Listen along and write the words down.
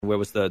where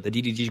was the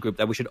DDG group,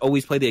 that we should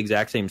always play the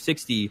exact same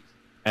 60.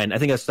 And I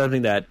think that's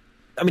something that,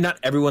 I mean, not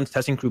everyone's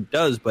testing group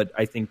does, but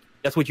I think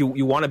that's what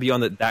you want to be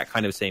on that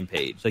kind of same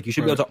page. Like, you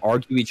should be able to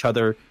argue each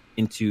other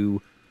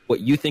into what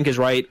you think is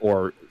right,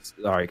 or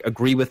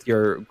agree with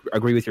your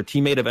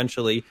teammate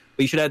eventually.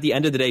 But you should, at the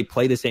end of the day,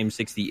 play the same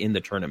 60 in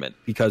the tournament,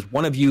 because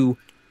one of you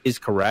is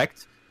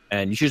correct,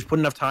 and you should just put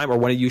enough time, or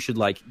one of you should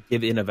like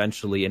give in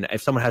eventually. And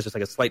if someone has just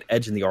like a slight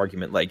edge in the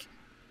argument, like,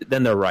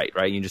 then they're right?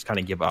 You just kind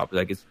of give up.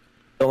 Like,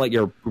 don't let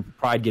your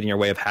pride get in your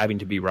way of having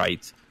to be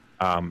right,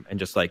 and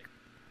just like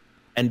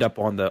end up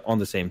on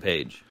the same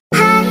page.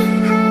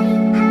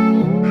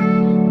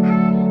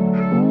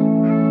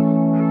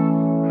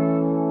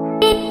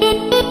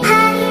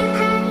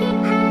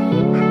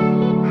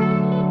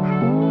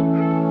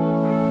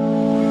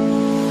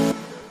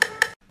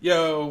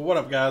 Yo, what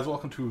up, guys?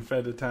 Welcome to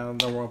Faded Town,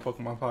 number one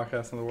Pokemon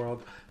podcast in the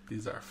world.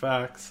 These are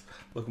facts.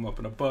 Look them up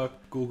in a book.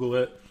 Google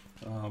it.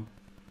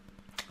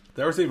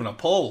 There was even a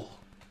poll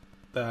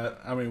that,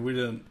 I mean,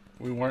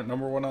 we weren't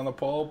number one on the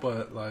poll,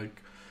 but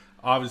like,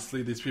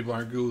 obviously these people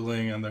aren't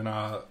Googling and they're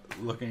not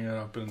looking it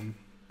up in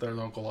their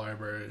local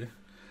library.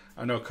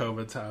 I know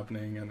COVID's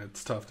happening and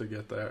it's tough to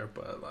get there,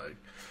 but like,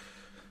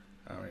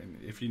 I mean,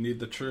 if you need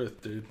the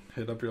truth, dude,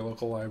 hit up your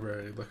local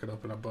library, look it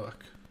up in a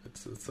book.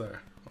 It's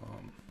there.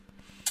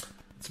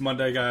 It's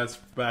Monday, guys.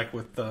 Back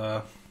with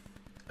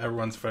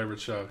everyone's favorite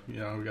show. You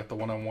know, we got the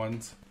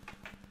one-on-ones.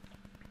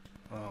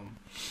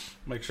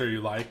 Make sure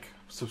you like,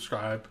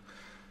 subscribe.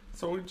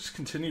 So we just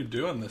continue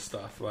doing this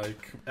stuff.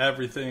 Like,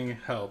 everything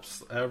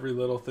helps. Every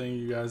little thing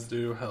you guys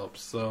do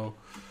helps. So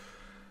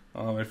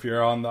if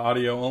you're on the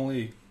audio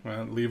only,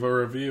 leave a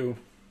review.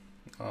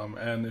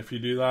 And if you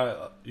do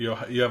that,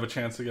 you have a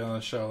chance to get on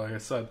the show. Like I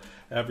said,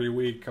 every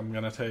week I'm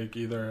going to take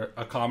either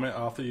a comment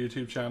off the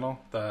YouTube channel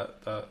that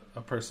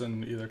a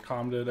person either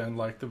commented and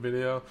liked the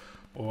video,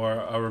 or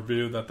a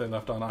review that they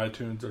left on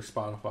iTunes or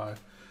Spotify.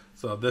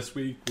 So this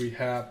week we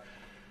have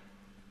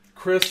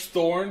Chris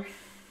Thorne,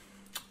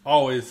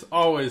 always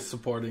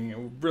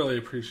supporting. Really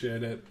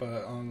appreciate it.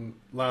 But on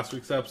last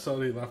week's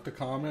episode, he left a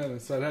comment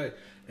and said, hey,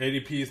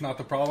 ADP is not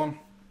the problem.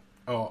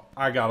 Oh,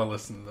 I got to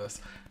listen to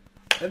this.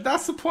 And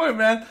that's the point,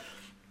 man.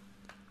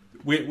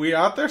 We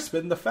out there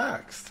spitting the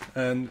facts,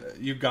 and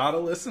you gotta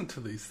listen to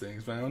these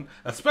things, man.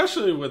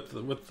 Especially with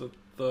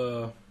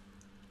the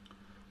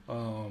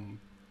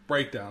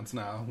breakdowns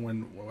now.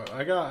 When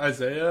I got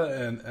Isaiah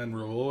and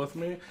Raul with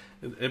me,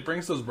 it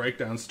brings those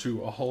breakdowns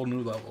to a whole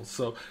new level.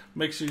 So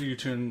make sure you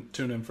tune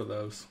in for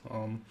those.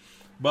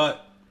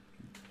 But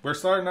we're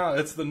starting out.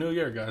 It's the new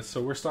year, guys.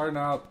 So we're starting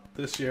out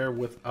this year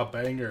with a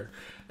banger,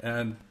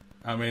 and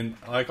I mean,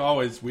 like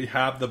always, we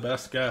have the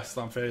best guests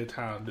on Faded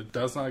Town. It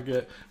does not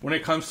get, when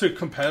it comes to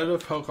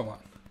competitive Pokemon,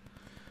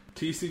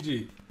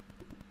 TCG,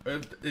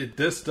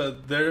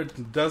 there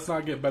does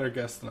not get better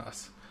guests than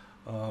us.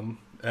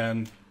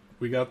 And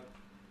we got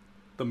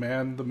the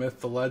man, the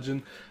myth, the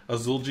legend,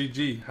 Azul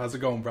GG. How's it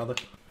going, brother?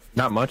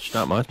 Not much.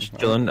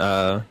 Chilling.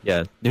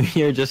 Yeah, New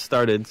Year just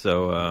started,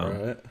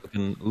 so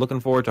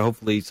looking forward to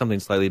hopefully something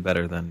slightly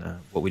better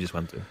than what we just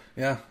went through.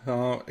 Yeah,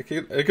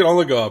 it can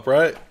only go up,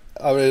 right?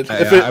 I mean,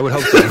 I would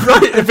hope so.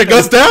 Right, if it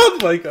goes down,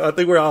 like, I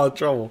think we're out of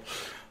trouble.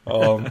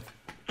 I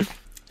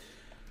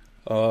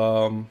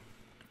kind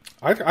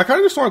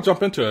of just want to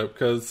jump into it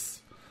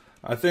because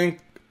I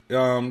think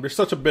you're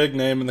such a big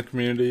name in the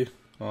community.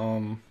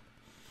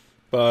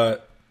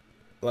 But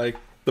like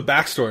the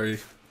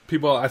backstory,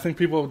 I think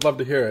people would love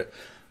to hear it.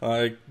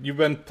 Like, you've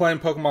been playing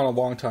Pokemon a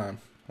long time.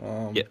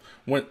 Yeah.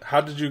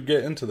 How did you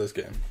get into this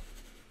game?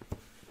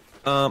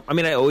 I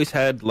mean, I always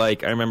had,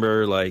 like, I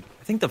remember, like,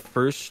 I think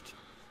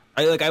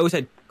I always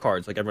had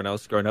cards like everyone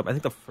else growing up. I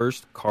think the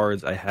first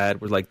cards I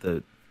had were like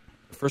the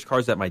first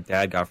cards that my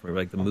dad got for me were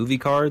like the movie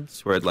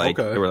cards, where they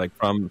were like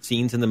from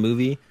scenes in the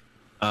movie.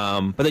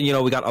 But then, you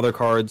know, we got other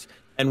cards,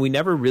 and we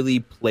never really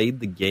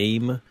played the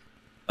game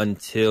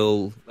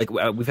until, like,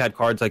 we've had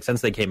cards like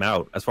since they came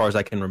out, as far as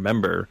I can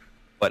remember.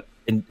 But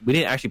we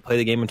didn't actually play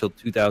the game until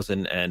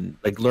 2000 and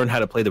like learn how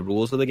to play the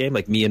rules of the game.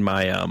 Like, me and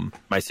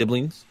my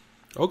siblings.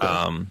 Okay.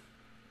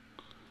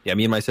 Yeah,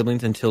 me and my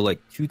siblings until like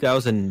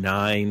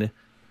 2009.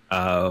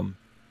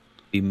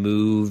 We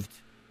moved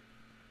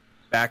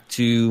back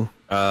to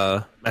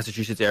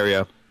Massachusetts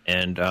area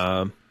and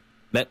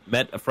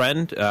met a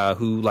friend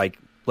who like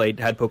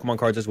had Pokemon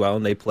cards as well,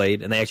 and they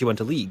played, and they actually went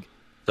to League.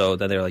 So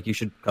then they were like, "You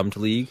should come to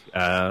League,"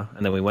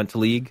 and then we went to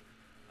League.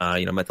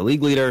 Met the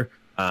League leader,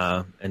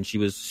 and she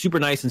was super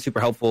nice and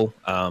super helpful.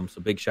 So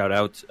big shout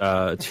out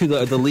to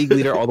the League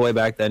leader all the way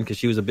back then, because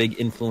she was a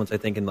big influence, I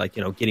think, in like,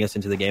 you know, getting us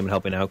into the game and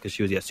helping out, because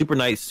she was super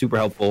nice, super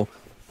helpful.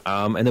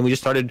 And then we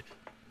just started,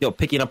 you know,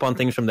 picking up on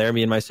things from there.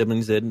 Me and my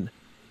siblings did,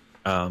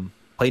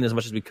 playing as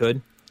much as we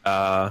could,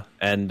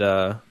 and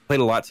played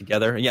a lot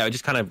together. And yeah, it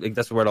just kind of, like,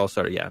 that's where it all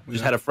started. Yeah, we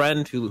just had a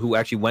friend who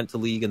actually went to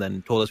League and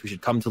then told us we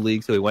should come to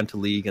League, so we went to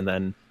League, and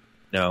then,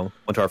 you know,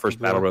 went to our first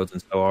Battle Roads,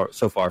 and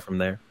so far from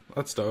there.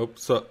 That's dope.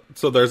 So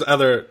there's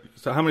other.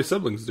 So how many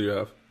siblings do you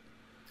have?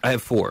 I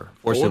have four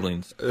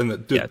siblings.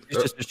 And two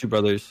sisters, two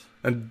brothers.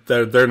 And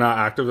they're not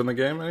active in the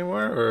game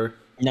anymore, or?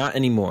 Not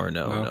anymore.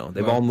 No.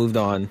 They've all moved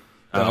on.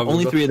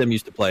 Only 3 of them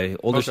used to play.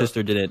 Older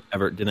sister didn't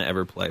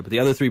ever play, but the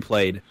other 3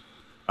 played.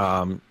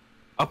 Up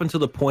until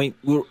the point,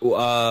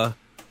 I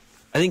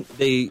think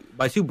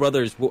my 2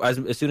 brothers,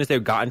 as soon as they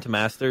got into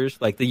Masters,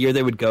 like the year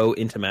they would go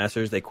into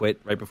Masters, they quit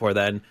right before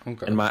then.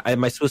 Okay. And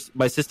my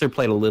sister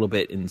played a little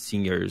bit in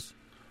seniors.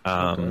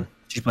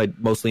 She played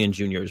mostly in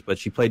juniors, but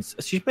she played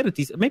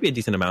maybe a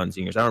decent amount in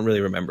seniors. I don't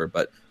really remember,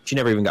 but she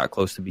never even got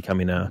close to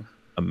becoming a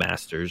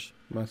Masters.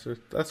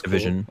 That's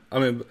division.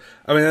 Cool.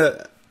 I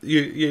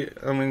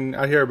mean,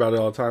 I hear about it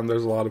all the time.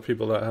 There's a lot of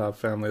people that have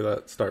family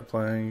that start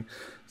playing,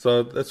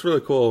 so it's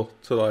really cool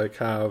to like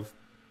have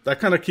that.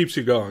 Kind of keeps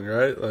you going,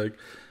 right? Like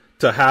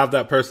to have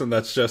that person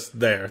that's just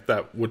there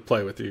that would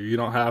play with you. You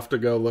don't have to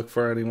go look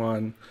for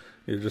anyone.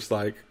 You're just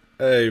like,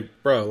 hey,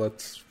 bro,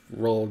 let's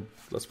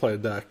play a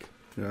deck.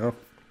 You know?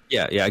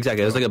 Yeah,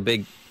 exactly. It was like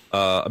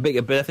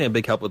definitely a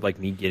big help with like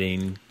me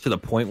getting to the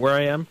point where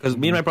I am, because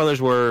me and my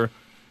brothers were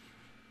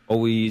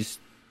always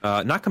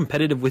not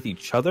competitive with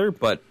each other,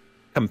 but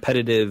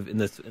competitive in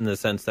the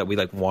sense that we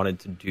like wanted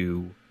to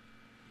do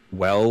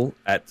well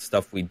at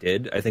stuff we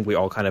did. I think we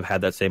all kind of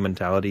had that same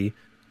mentality,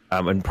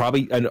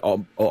 and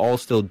all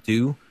still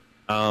do.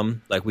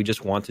 Like we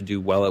just want to do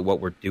well at what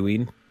we're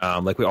doing.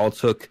 Like we all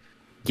took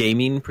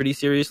gaming pretty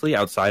seriously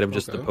outside of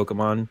just the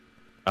Pokemon.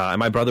 And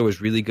my brother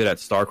was really good at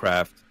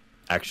StarCraft,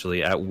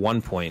 actually, at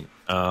one point.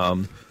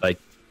 Like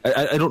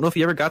I don't know if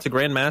he ever got to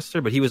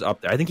Grandmaster, but he was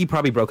up there. I think he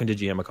probably broke into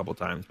GM a couple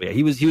times. But yeah,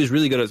 he was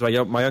really good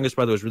at. My youngest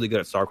brother was really good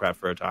at StarCraft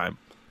for a time.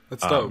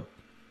 That's dope.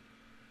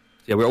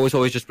 Yeah, we're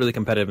always just really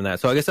competitive in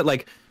that. So I guess that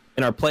like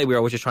in our play, we were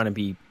always just trying to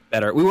be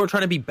better. We were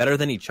trying to be better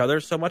than each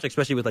other so much,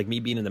 especially with like me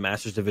being in the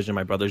Masters division,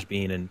 my brothers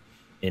being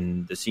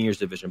in the seniors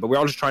division. But we're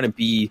all just trying to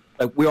be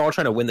like we're all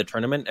trying to win the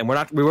tournament, and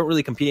we weren't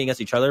really competing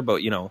against each other.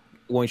 But when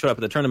we showed up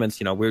at the tournaments,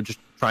 we were just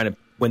trying to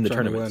win the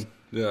tournaments.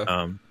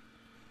 Yeah.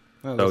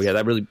 Yeah,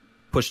 that really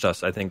pushed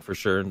us, I think, for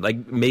sure.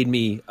 Like made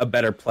me a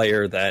better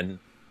player than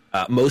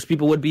most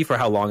people would be for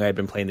how long I had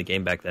been playing the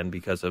game back then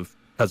because of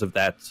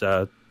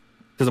that.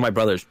 Because of my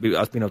brothers,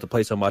 us being able to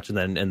play so much, and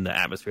then in the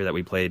atmosphere that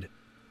we played,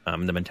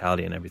 the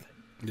mentality and everything.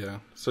 Yeah.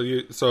 So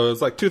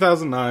it's like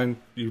 2009.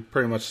 You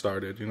pretty much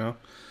started,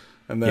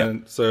 and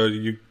then so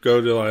you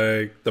go to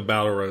like the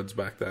Battle Roads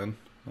back then.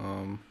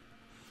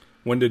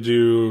 When did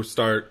you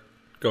start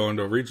going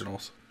to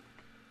regionals?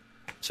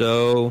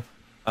 So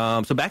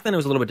back then it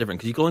was a little bit different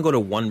because you could only go to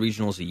 1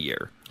 regionals a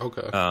year.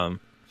 Okay. So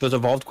it's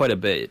evolved quite a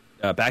bit.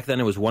 Back then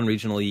it was 1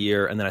 regional a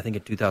year, and then I think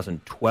in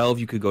 2012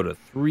 you could go to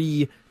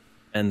 3,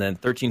 and then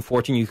 13,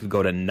 14 you could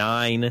go to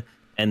 9,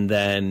 and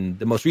then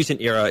the most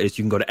recent era is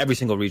you can go to every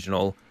single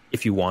regional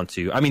if you want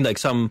to. I mean, like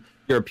some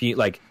European,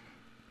 like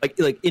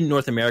in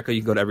North America,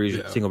 you can go to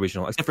every single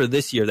regional, except for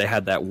this year they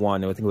had that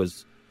one. I think it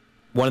was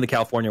one of the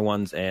California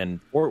ones and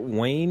Fort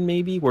Wayne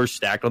maybe were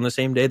stacked on the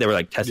same day. They were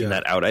like testing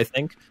that out, I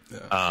think.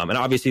 Yeah. And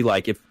obviously,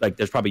 like if like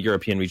there's probably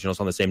European regionals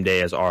on the same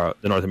day as the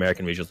North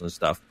American regionals and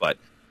stuff, but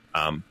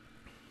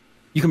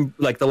you can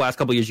like the last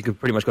couple of years you could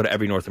pretty much go to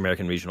every North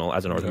American regional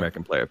as a North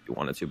American player if you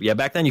wanted to. But yeah,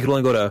 back then you could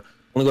only go to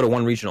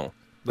 1 regional.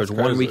 There's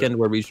one weekend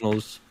where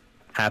regionals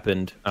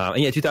happened.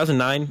 And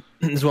 2009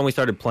 is when we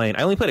started playing.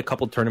 I only played a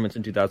couple tournaments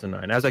in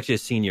 2009. I was actually a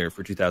senior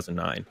for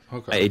 2009.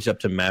 Okay. I aged up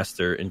to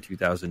master in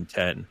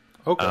 2010.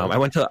 Okay. I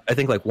went to I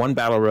think like 1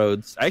 Battle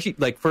Roads. I actually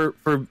like for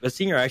a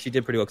senior I actually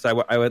did pretty well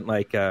because I went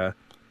like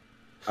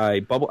I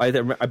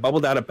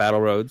bubbled out at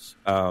Battle Roads,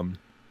 and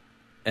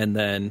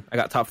then I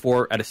got top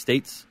 4 at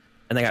Estates,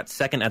 and I got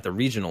second at the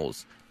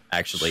regionals.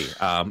 Actually,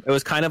 it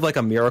was kind of like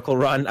a miracle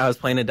run. I was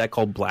playing a deck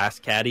called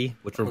Blast Caddy,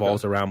 which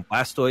revolves around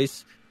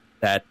Blastoise.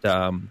 That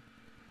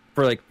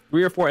for like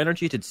 3 or 4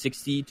 energy, it did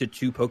 60 to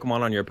 2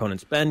 Pokemon on your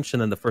opponent's bench,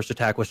 and then the first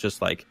attack was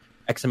just like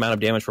X amount of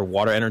damage for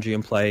water energy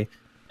in play.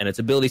 And its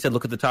ability said,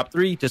 look at the top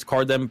 3,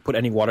 discard them, put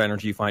any water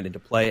energy you find into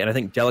play. And I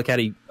think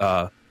Delacatty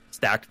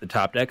stacked the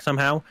top deck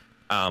somehow.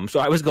 So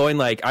I was going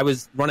like, I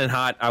was running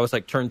hot. I was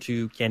like turn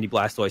 2, Candy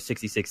Blastoise,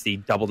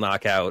 60-60, double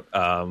knockout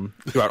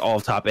throughout all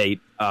of top 8.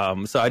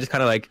 So I just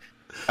kind of like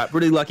got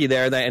really lucky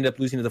there. And I ended up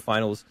losing to the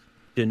finals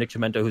to Nick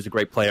Chimento, who's a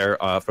great player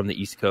from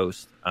the East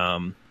Coast.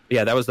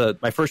 Yeah, that was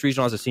my first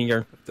regional as a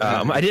senior.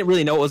 I didn't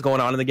really know what was going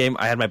on in the game.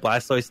 I had my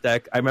Blastoise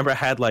deck. I remember I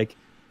had like,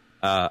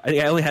 I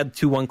think I only had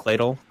 2-1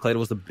 Claydol. Claydol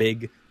was the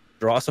big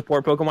draw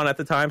support Pokemon at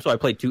the time, so I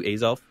played 2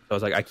 Azelf. So I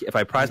was like, if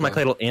I prize my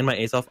Claydol and my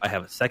Azelf, I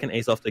have a second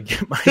Azelf to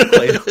get my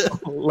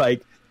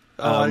Claydol.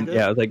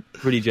 Yeah, it was like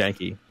pretty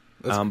janky.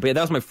 But yeah,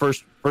 that was my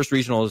first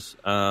regionals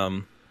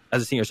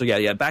as a senior. So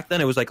yeah, back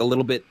then it was like a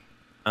little bit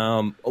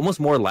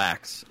almost more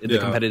lax in the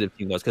competitive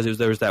team was because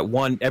there was that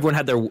one. Everyone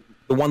had the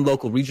one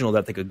local regional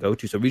that they could go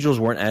to, so regionals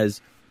weren't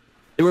as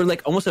they were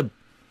like almost I don't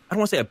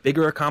want to say a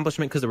bigger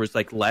accomplishment because there was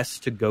like less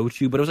to go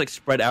to, but it was like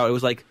spread out. It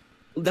was like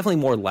definitely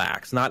more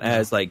lax, not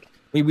as like.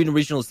 When you read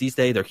regionals these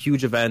days, they're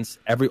huge events.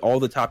 All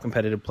the top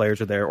competitive players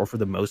are there, or for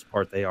the most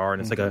part they are,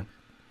 and it's like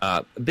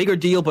a bigger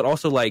deal. But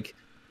also, like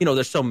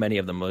there's so many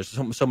of them. There's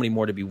so many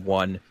more to be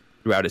won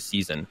throughout a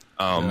season.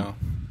 But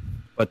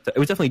it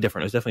was definitely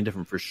different. It was definitely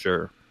different for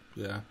sure.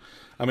 Yeah,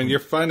 I mean,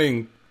 you're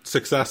finding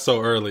success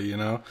so early. You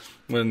know,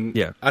 when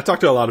Yeah. I talk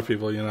to a lot of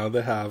people, you know,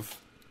 they have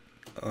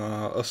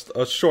a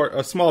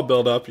small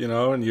build up, you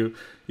know, and you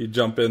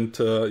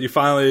you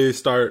finally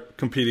start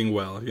competing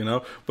well, you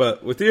know.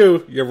 But with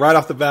you, you're right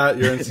off the bat,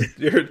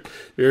 you're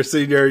a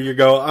senior, you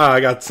go, I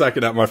got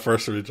second at my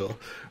first regional,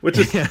 which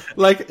is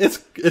like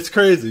it's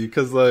crazy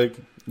because like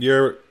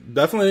you're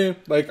definitely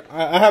like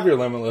I have your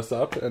Limitless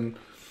up and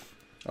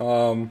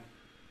from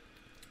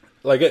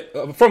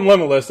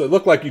Limitless it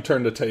looked like you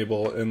turned the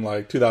table in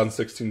like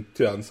 2016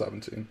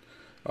 2017.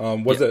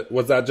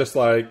 Was that just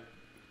like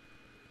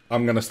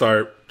I'm gonna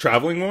start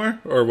traveling more,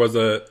 or was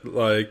it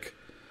like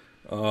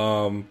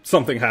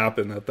something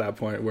happened at that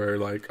point where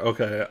like,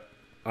 okay,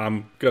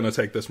 I'm gonna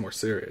take this more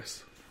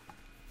serious?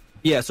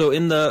 Yeah, so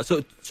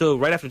so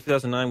right after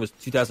 2009 was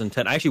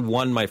 2010. I actually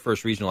won my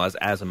first regional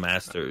as a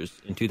Masters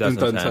in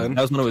 2010.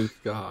 That was when it was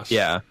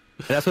yeah,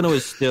 and that's when it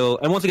was still.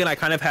 And once again, I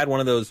kind of had one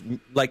of those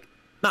like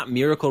not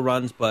miracle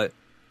runs, but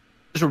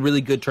just a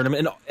really good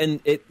tournament, and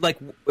it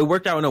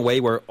worked out in a way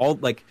where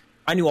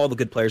I knew all the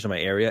good players in my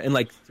area, and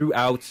like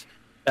throughout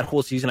that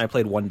whole season, I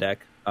played one deck,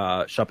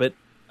 Shuppet.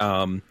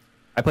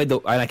 I played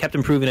and I kept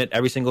improving it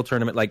every single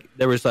tournament. Like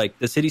there was like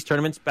the cities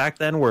tournaments back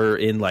then were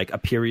in like a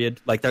period,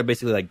 like they're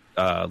basically like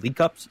league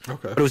cups.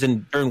 Okay. But it was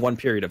during one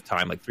period of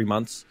time, like 3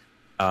 months.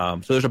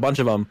 So there's a bunch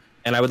of them,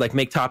 and I would like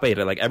make top 8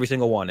 at like every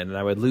single one, and then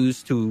I would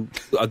lose to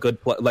a good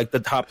like the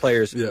top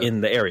players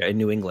in the area in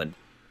New England.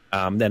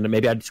 Then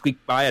maybe I'd squeak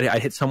by,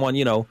 I'd hit someone,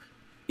 you know,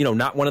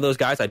 not one of those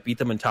guys. I'd beat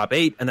them in top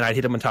 8, and then I'd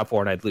hit them in top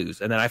 4, and I'd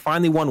lose. And then I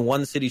finally won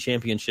one city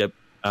championship.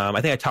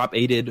 I think I top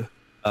 8'd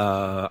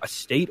a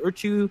state or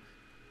two.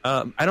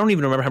 I don't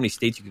even remember how many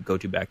states you could go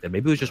to back then.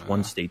 Maybe it was just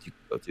one state you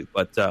could go to.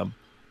 But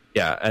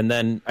yeah, and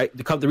then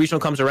the regional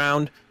comes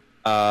around.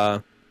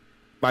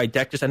 My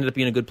deck just ended up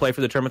being a good play for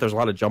the tournament. There's a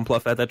lot of jump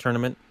bluff at that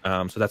tournament,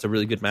 so that's a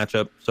really good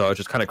matchup. So I was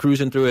just kind of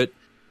cruising through it,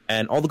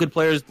 and all the good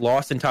players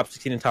lost in top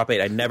 16 and top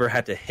 8. I never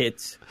had to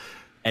hit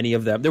any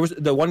of them. There was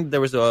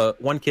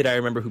one kid I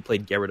remember who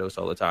played Gyarados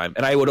all the time,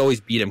 and I would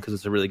always beat him because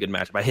it's a really good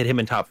matchup. I hit him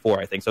in top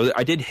 4, I think. So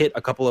I did hit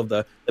a couple of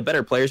the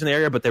better players in the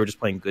area, but they were just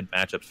playing good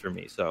matchups for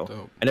me. So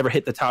dope. I never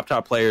hit the top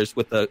players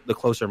with the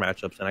closer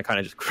matchups, and I kind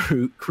of just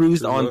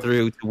cruised on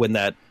through to win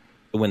that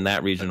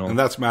regional. And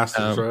that's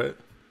Masters, right?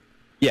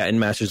 Yeah, in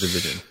Masters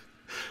Division.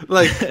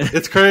 Like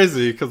it's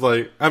crazy because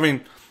like I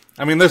mean,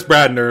 there's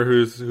Bradner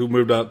who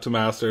moved up to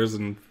Masters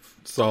and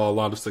saw a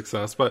lot of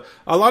success, but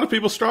a lot of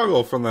people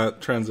struggle from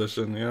that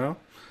transition. You know,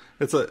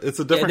 it's a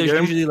different there's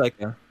game. Usually like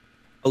a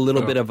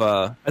little bit of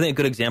I think a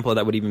good example of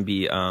that would even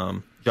be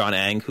John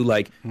Ang, who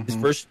like his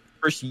first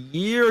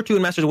year or two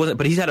in Masters wasn't,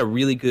 but he's had a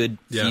really good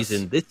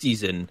season this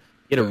season.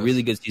 He had a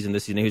really good season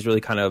this season. He was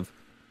really kind of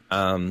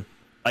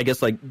I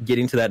guess like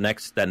getting to that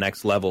next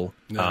level.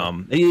 Yeah.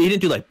 He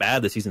didn't do like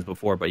bad the seasons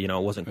before, but you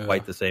know it wasn't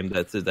quite the same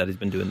that he's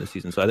been doing this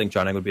season. So I think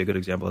John Ang would be a good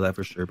example of that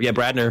for sure. But yeah,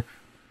 Bradner.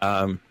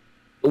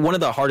 One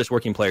of the hardest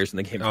working players in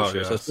the game for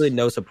sure. Yes. So it's really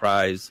no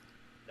surprise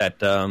that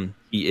has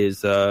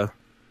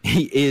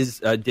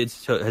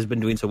been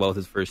doing so well with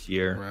his first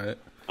year.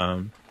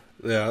 Right.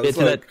 Yeah. It's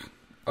like,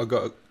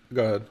 go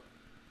ahead.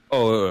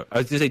 Oh, I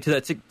was going to say to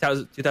that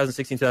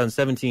 2016,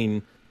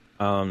 2017.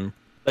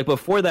 Like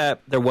before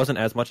that, there wasn't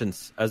as much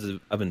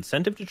of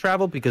incentive to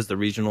travel because the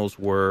regionals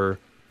were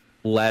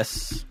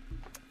less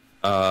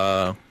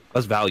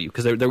value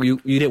because you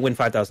didn't win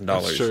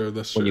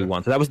 $5,000 when you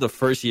won. So that was the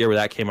first year where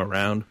that came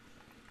around.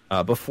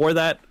 Before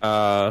that,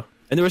 and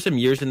there were some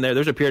years in there.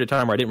 There was a period of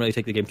time where I didn't really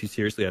take the game too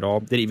seriously at all.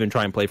 Didn't even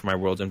try and play for my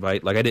Worlds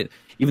invite. Like I didn't,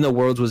 even though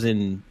Worlds was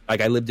in, like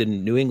I lived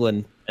in New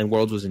England and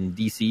Worlds was in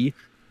DC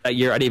that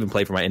year. I didn't even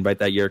play for my invite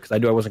that year because I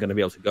knew I wasn't going to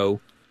be able to go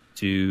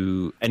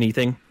to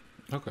anything.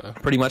 Okay.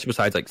 Pretty much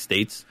besides like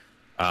states.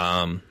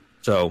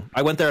 So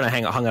I went there and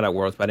I hung out at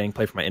Worlds, but I didn't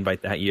play for my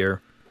invite that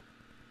year.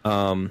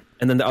 And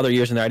then the other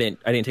years in there, I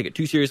didn't take it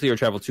too seriously or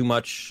travel too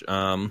much.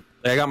 I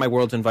got my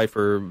Worlds invite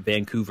for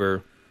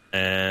Vancouver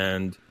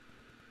and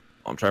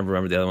I'm trying to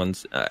remember the other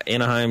ones.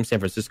 Anaheim, San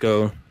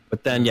Francisco.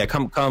 But then,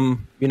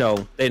 come, you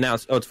know, they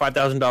announced, it's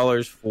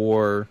 $5,000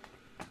 for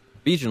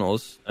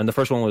regionals. And the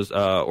first one was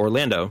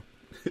Orlando.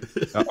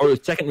 Or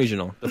second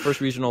regional. The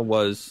first regional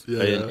was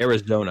in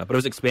Arizona, but it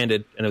was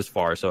expanded and it was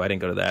far, so I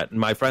didn't go to that. And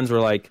my friends were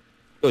like,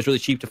 it was really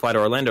cheap to fly to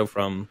Orlando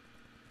from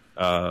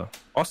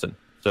Austin,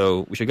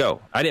 so we should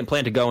go. I didn't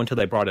plan to go until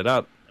they brought it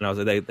up, and I was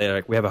like, they're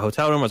like, we have a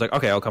hotel room. I was like,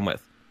 okay, I'll come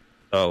with.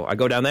 So I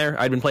go down there.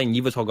 I'd been playing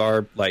Yivas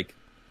Holgar, like,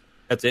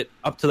 that's it,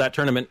 up to that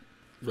tournament.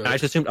 Right. And I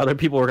just assumed other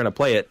people were going to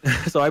play it.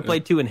 So I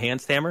played 2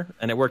 Enhanced Hammer,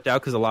 and it worked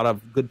out because a lot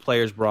of good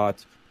players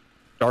brought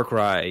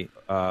Darkrai,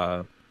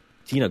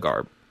 Tina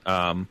Garb.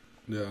 And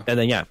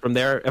then, from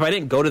there, if I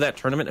didn't go to that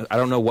tournament, I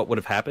don't know what would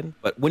have happened.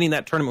 But winning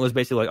that tournament was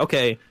basically like,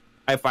 okay,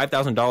 I have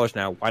 $5,000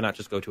 now. Why not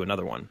just go to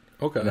another one?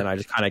 Okay. And then I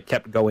just kind of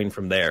kept going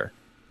from there.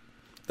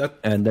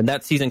 And then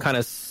that season kind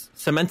of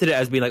cemented it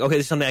as being like, okay,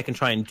 this is something I can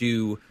try and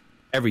do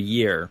every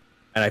year.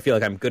 And I feel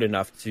like I'm good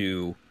enough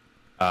to,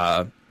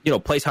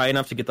 place high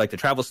enough to get like the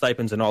travel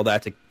stipends and all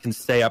that to can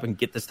stay up and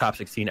get this top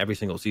 16 every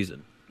single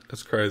season.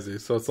 That's crazy.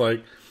 So it's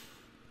like,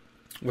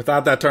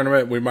 without that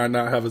tournament, we might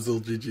not have a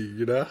ZilGG.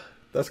 You know,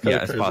 that's kind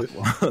of it's crazy.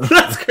 possible.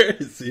 That's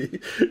crazy.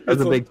 That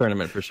was a big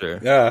tournament for sure.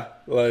 Yeah,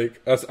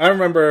 like I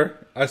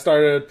remember I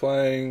started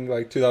playing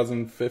like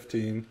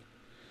 2015,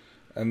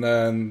 and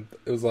then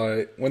it was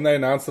like when they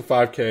announced the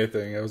 5K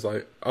thing, it was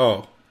like,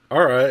 oh,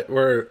 all right,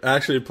 we're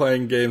actually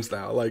playing games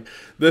now. Like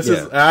this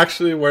is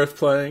actually worth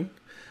playing.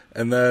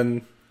 And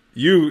then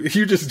you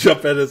just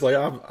jump in as like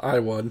I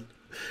won.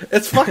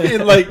 It's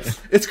fucking like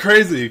it's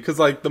crazy because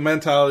like the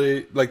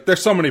mentality, like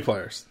there's so many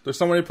players.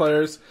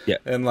 Yeah.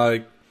 And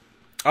like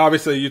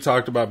obviously you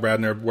talked about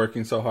Bradner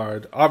working so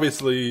hard.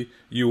 Obviously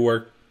you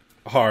work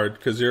hard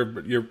because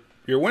you're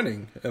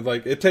winning. And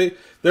like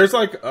there's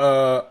like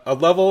a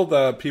level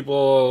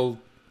that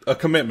a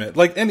commitment,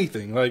 like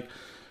anything, like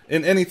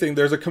in anything,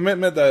 there's a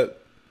commitment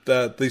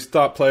that these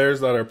top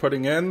players that are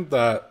putting in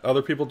that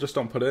other people just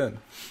don't put in.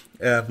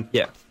 And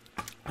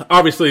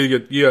obviously,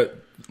 you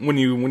when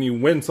you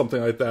win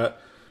something like that,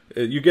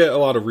 you get a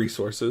lot of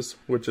resources,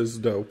 which is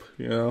dope.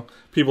 You know,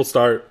 people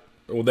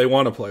they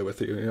want to play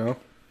with you. You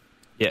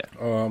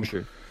know, for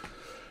sure.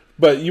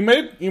 But you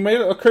made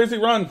a crazy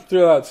run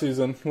through that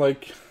season.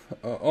 Like,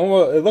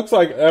 almost, it looks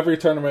like every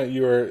tournament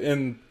you were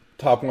in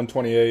top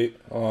 128.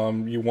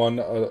 You won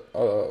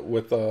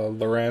with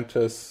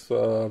Lurantis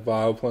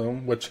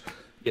Vileplume, which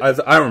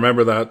I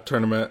remember that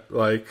tournament.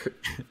 Like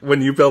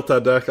when you built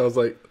that deck, I was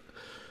like,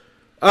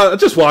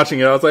 just watching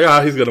it, I was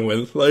like, he's gonna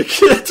win. Like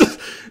it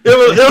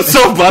was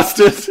so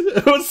busted.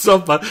 It was so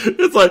busted.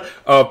 It's like,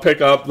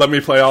 pick up, let me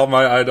play all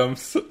my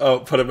items.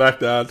 Put it back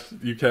down.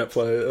 You can't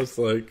play it. It's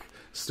like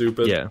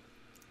stupid. Yeah,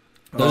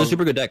 it was a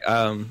super good deck.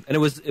 And it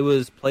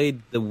was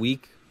played the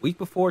week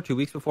before, 2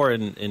 weeks before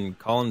in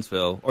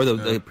Collinsville, or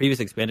the previous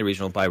expanded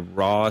regional by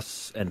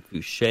Ross and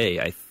Fouché,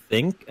 I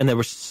think. And there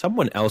was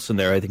someone else in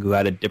there, I think,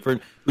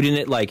 who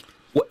didn't like.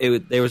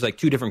 There was like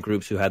 2 different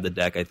groups who had the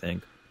deck, I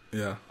think.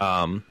 Yeah.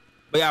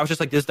 But yeah, I was just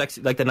like, this deck,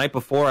 like the night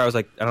before, I was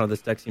like, I don't know,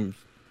 this deck seems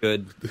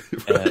good.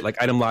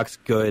 Like item lock's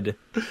good.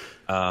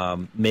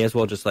 May as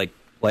well just like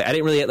play. I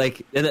didn't really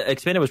like. And the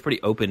expanded was pretty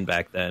open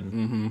back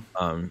then.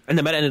 Mm-hmm. And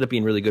the meta ended up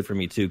being really good for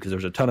me too, because there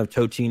was a ton of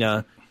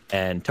Totina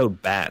and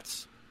Toad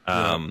Bats.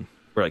 For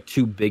like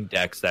 2 big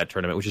decks that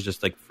tournament, which is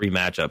just like free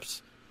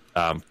matchups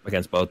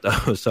against both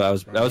those. So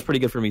that was pretty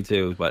good for me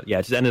too. But yeah,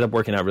 it just ended up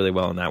working out really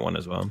well in that one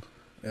as well.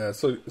 Yeah.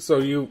 So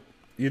you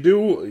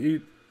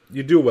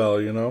do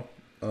well, you know.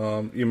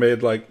 You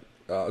made like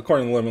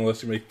according to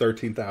Limitless, you made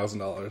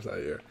 $13,000 that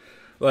year.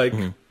 Like,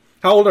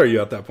 how old are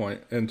you at that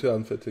point in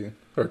 2015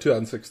 or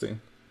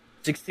 2016?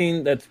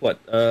 16. That's what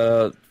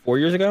 4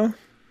 years ago.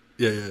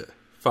 Yeah.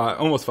 5,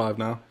 almost 5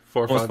 now.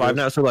 4 or 5. Almost 5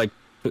 now. So like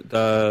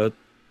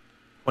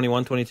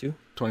 21, 22.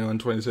 21,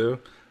 22.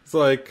 It's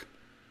like,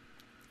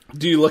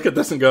 do you look at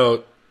this and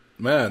go,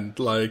 man,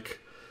 like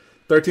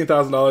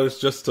 $13,000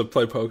 just to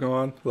play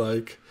Pokemon?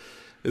 Like,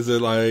 is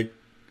it like,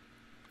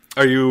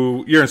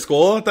 you're in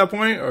school at that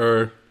point,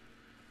 or?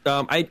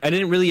 I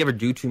didn't really ever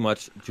do too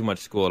much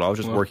school at all. I was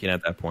just working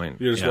at that point.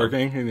 You're just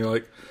working, and you're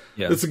like,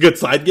 it's a good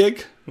side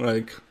gig.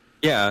 Like,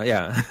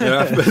 yeah.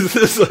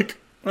 It's like,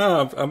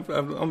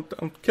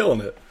 I'm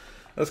killing it.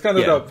 That's kind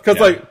of dope because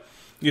like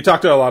you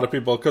talk to a lot of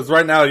people. Because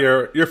right now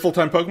you're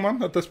full-time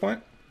Pokemon at this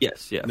point.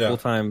 Yes,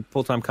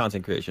 full-time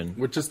content creation,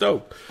 which is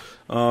dope.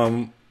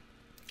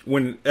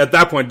 When at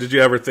that point, did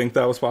you ever think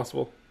that was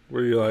possible?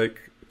 Were you like,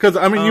 because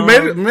I mean, you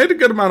made a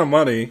good amount of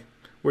money.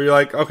 Were you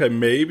like, okay,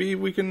 maybe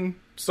we can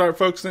start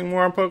focusing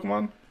more on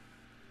Pokemon?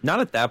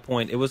 Not at that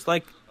point. It was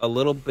like a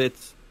little bit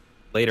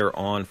later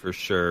on for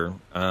sure.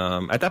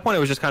 At that point, it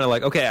was just kind of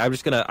like, okay,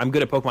 I'm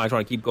good at Pokemon. I just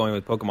want to keep going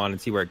with Pokemon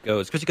and see where it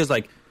goes. Especially because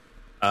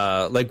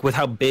like with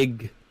how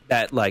big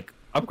that like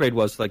upgrade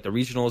was to like the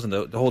regionals and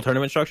the whole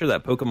tournament structure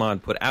that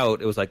Pokemon put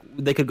out, it was like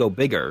they could go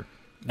bigger,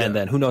 and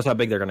then who knows how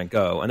big they're going to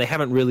go. And they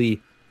haven't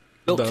really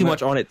built too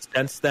much on it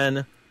since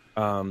then,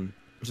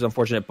 which is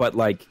unfortunate. But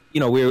like, you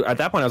know, at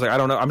that point, I was like, I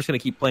don't know, I'm just going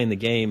to keep playing the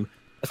game.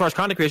 As far as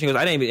content creation goes, I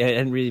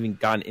hadn't really even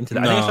gotten into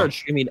that. No. I think I started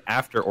streaming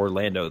after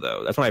Orlando,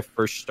 though. That's when I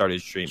first started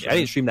streaming. Sure. I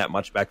didn't stream that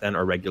much back then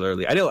or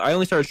regularly. I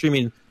only started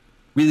streaming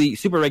really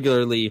super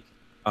regularly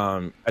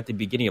at the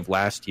beginning of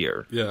last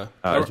year. Yeah,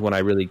 is when I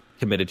really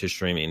committed to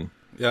streaming.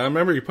 Yeah, I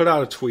remember you put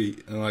out a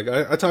tweet, and like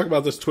I talk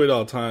about this tweet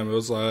all the time. It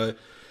was like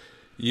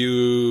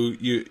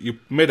you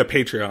made a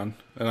Patreon,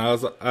 and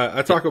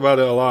I talk about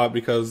it a lot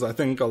because I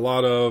think a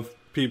lot of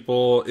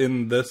people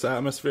in this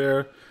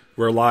atmosphere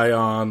rely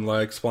on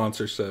like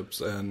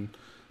sponsorships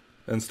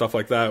and stuff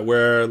like that,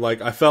 where like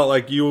I felt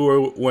like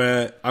you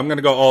went, I'm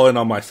gonna go all in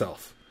on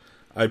myself.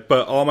 I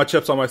put all my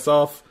chips on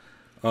myself.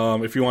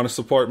 If you want to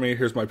support me,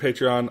 here's my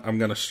Patreon. I'm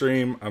gonna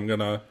stream. I'm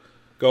gonna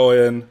go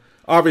in.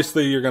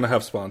 Obviously, you're gonna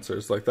have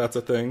sponsors, like that's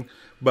a thing.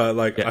 But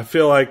like, I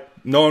feel like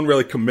no one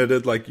really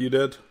committed like you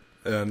did.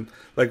 And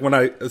like when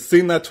I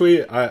seen that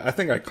tweet, I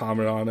think I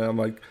commented on it. I'm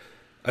like,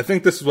 I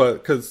think this is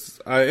because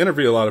I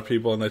interview a lot of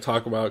people and they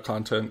talk about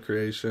content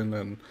creation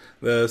and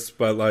this,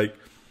 but like,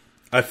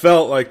 I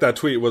felt like that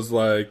tweet was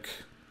like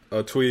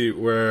a tweet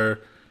where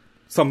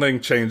something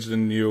changed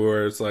in you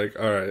where it's like,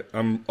 all right,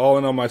 I'm all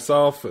in on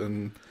myself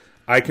and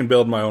I can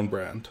build my own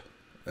brand.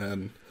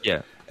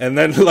 Yeah. And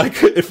then,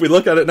 like, if we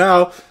look at it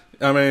now,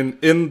 I mean,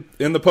 in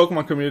the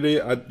Pokemon community,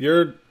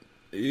 you're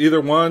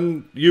either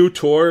one, you,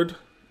 Tord,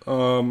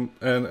 and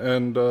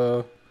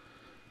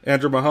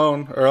Andrew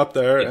Mahone are up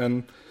there,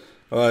 and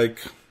like,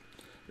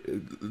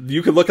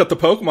 you could look at the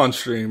Pokemon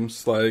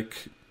streams,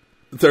 like,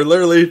 they're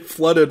literally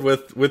flooded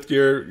with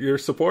your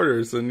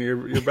supporters and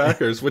your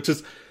backers, which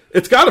is,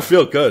 it's got to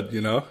feel good,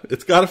 you know?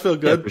 It's got to feel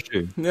good. Yeah, for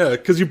sure. Yeah,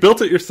 because you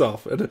built it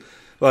yourself, and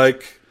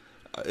like,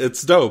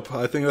 it's dope.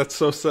 I think that's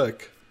so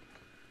sick.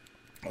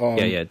 Yeah,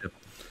 definitely.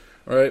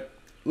 All right,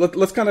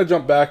 let's kind of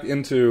jump back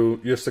into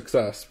your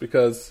success,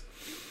 because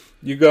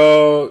you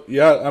go,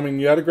 I mean,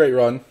 you had a great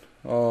run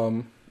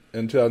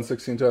in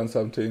 2016,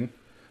 2017.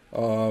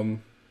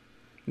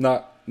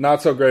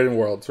 Not so great in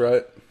Worlds,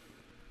 right?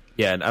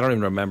 Yeah, I don't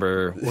even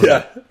remember.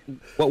 What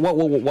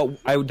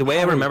the way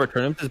I remember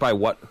tournaments is by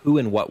who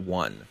and what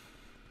won.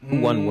 Who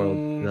won World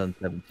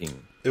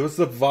 2017? It was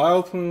the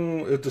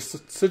Vileplume, the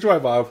Decidueye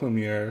Vileplume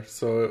year,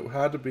 so it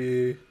had to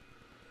be.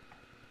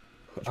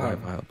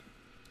 Wild.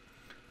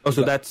 Oh,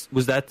 so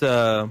was that?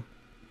 Oh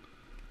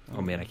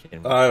man, I can't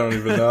remember. I don't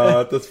even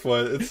know at this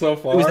point. It's so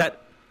far.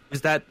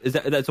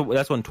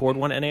 That's when Tord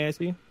won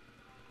NAIC?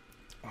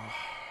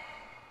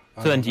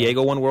 So then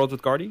Diego won Worlds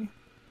with Guardy?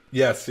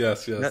 Yes.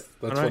 That's right?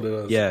 What it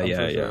is.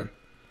 Yeah. Sure.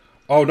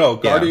 Oh no,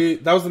 Guardy.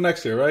 That was the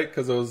next year, right?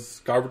 Because it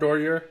was Garbodor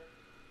year.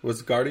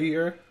 Was Guardy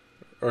year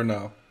or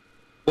no?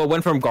 Well, it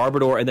went from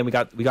Garbodor, and then we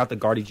got the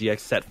Guardy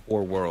GX set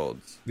for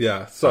Worlds.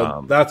 Yeah,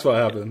 so that's what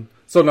happened.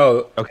 So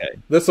no, okay,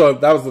 this one,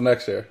 that was the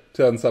next year,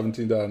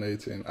 2017,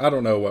 2018. I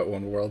don't know what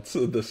won Worlds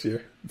this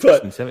year,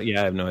 but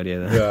yeah, I have no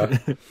idea. Yeah,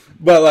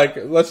 but like,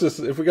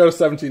 if we go to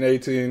 17,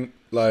 18,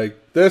 like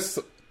this,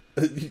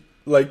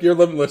 like your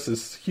Limitless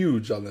is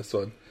huge on this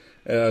one,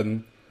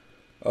 and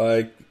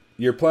like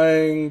you're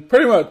playing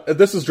pretty much.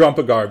 This is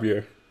Drumpa Garb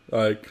year,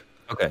 like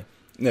okay,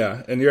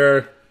 yeah, and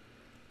you're.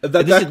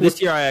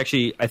 This year, I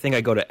think I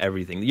go to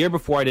everything. The year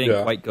before, I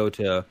didn't quite go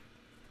to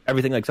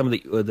everything. Like some of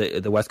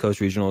the West Coast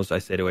regionals, I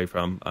stayed away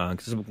from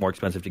because it's more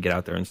expensive to get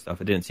out there and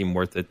stuff. It didn't seem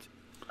worth it.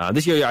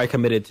 This year, I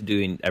committed to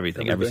doing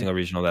everything, every single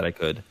regional that I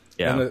could.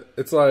 Yeah, and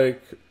it's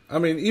like, I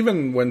mean,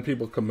 even when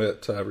people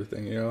commit to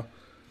everything, you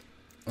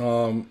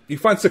know, you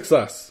find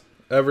success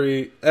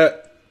pretty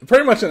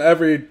much in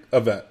every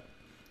event.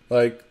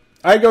 Like,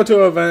 I go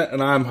to an event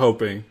and I'm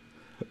hoping.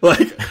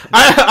 Like,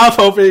 I'm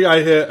hoping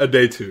I hit a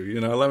day 2,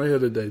 you know? Let me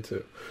hit a day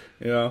 2,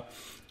 you know?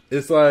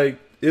 It's like,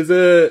 is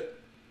it,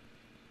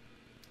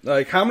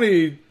 like, how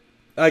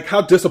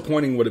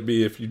disappointing would it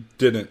be if you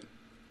didn't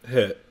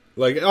hit?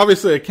 Like,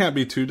 obviously it can't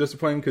be too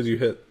disappointing because you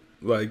hit,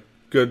 like,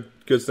 good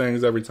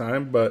things every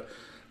time, but,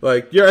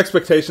 like, your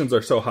expectations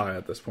are so high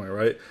at this point,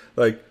 right?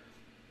 Like,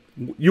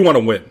 you want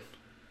to win.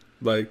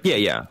 Like,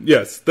 yeah.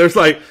 Yes, there's,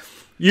 like...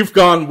 You've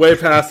gone way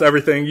past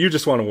everything. You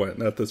just want to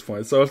win at this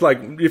point. So it's like,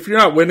 if you're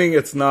not winning,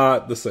 it's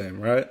not the same,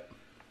 right?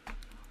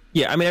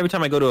 Yeah, I mean, every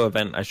time I go to an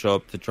event, I show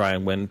up to try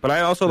and win. But I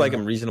also, like,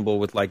 am reasonable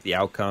with, like, the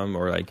outcome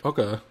or, like,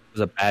 okay, it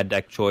was a bad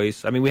deck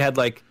choice. I mean, we had,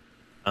 like,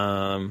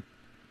 I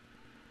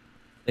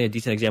think a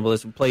decent example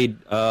is we played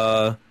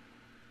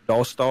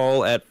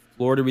Dolstall at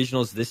Florida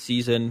Regionals this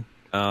season.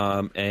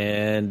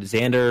 And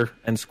Xander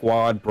and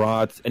squad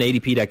brought an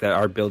ADP deck that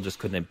our build just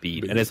couldn't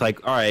beat. And it's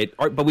like, all right,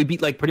 but we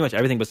beat, like, pretty much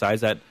everything besides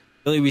that.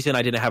 The only reason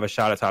I didn't have a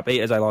shot at top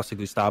 8 is I lost to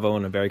Gustavo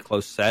in a very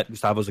close set.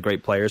 Gustavo's a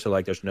great player, so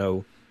like there's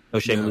no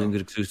shame losing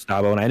to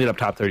Gustavo, and I ended up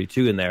top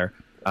 32 in there.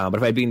 But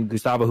if I'd beaten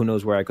Gustavo, who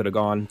knows where I could have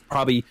gone?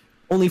 Probably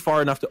only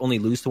far enough to only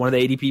lose to one of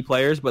the ADP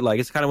players. But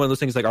like it's kind of one of those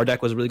things. Like our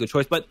deck was a really good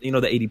choice, but you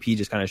know the ADP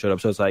just kind of showed up.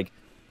 So it's like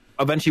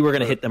eventually we're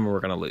going to hit them and we're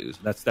going to lose.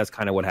 That's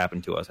kind of what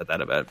happened to us at that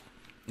event.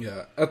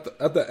 Yeah,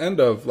 at the end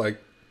of like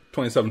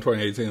 2017,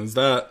 2018, is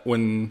that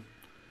when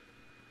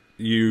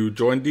you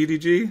joined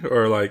DDG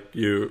or like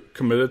you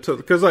committed to?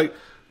 Because like,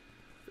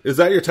 is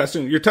that your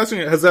testing? Your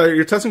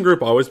testing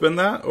group always been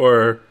that,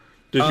 or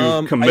did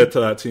you commit to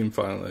that team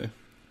finally?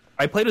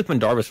 I played with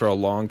Mandarvis for a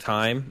long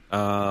time,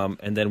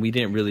 and then we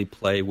didn't really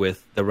play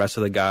with the rest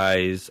of the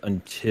guys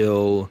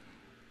until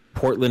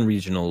Portland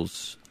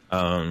Regionals,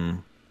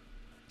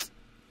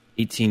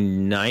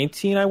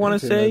 18-19, I want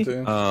to say.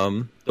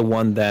 The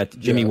one that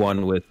Jimmy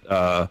won with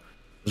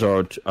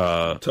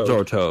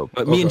Zorotobe.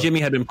 But me and Jimmy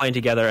had been playing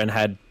together and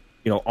had,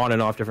 on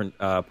and off different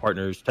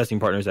testing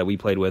partners that we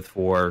played with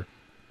for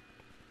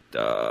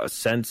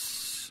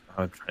since,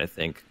 I'm trying to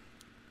think,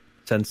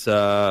 since,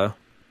 yes,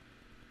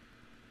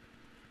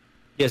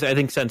 I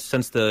think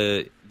since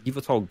the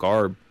Yveltal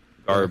Garb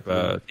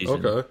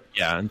season. Okay.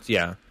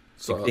 Yeah.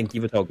 So I think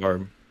Yveltal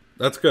Garb.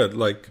 That's good.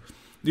 Like,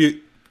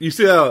 you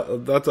see how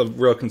that's a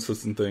real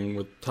consistent thing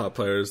with top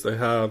players. They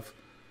have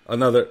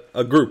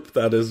a group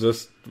that is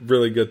just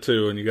really good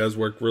too, and you guys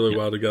work really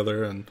well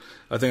together. And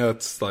I think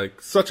that's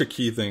like such a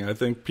key thing. I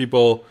think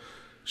people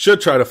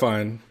should try to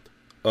find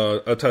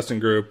a testing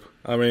group.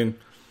 I mean,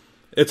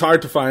 it's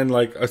hard to find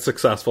like a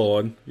successful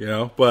one,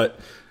 but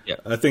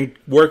I think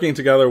working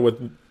together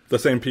with the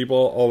same people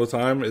all the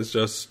time is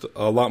just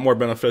a lot more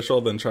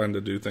beneficial than trying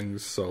to do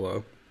things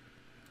solo.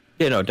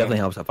 Yeah, no, it definitely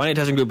helps out. Finding a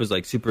testing group is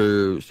like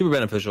super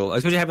beneficial,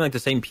 especially having like the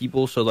same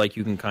people, so like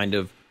you can kind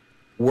of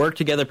work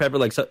together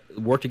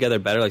work together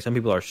better. Like some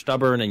people are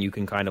stubborn, and you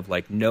can kind of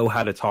like know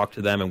how to talk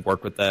to them and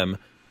work with them.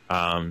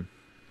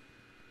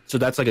 So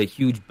that's like a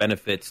huge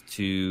benefit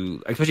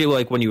to, especially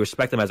like when you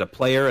respect them as a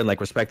player and like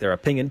respect their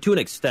opinion to an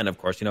extent, of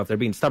course, if they're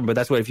being stubborn. But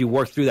that's what, if you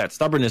work through that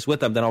stubbornness with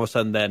them, then all of a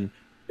sudden then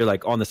you're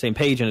like on the same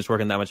page and it's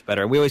working that much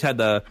better. And we always had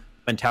the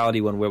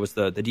mentality when where was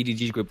the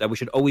DDG group that we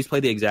should always play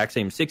the exact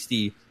same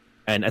 60.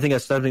 And I think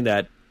that's something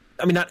that,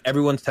 I mean, not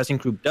everyone's testing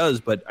group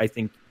does, but I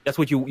think that's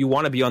what you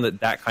want to be on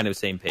that kind of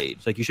same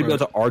page. Like you should be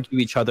able to argue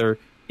each other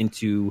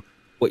into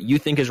what you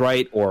think is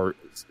right, or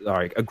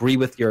agree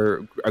with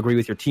your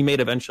teammate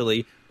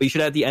eventually. But you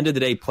should, at the end of the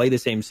day, play the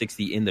same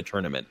 60 in the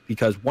tournament,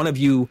 because one of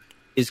you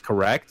is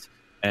correct,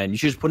 and you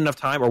should just put enough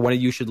time, or one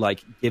of you should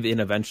like give in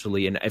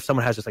eventually. And if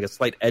someone has just like a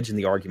slight edge in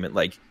the argument,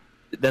 like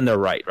then they're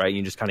right?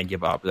 You just kind of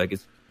give up. Like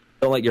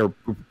don't let your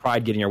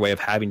pride get in your way of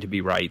having to be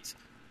right,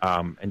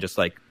 and just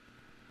like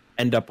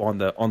end up on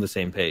the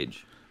same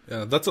page.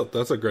 Yeah, that's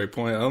a great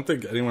point. I don't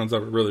think anyone's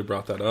ever really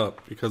brought that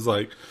up, because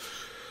like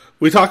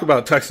we talk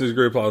about Texas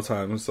group all the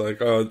time. It's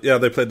like, oh yeah,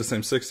 they played the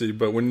same 60,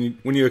 but when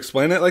you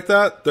explain it like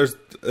that,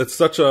 it's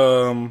such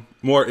a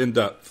more in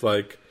depth.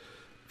 Like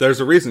there's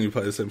a reason you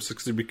play the same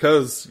 60,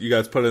 because you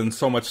guys put in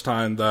so much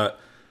time that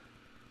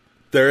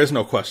there is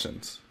no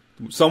questions.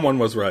 Someone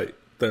was right.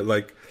 That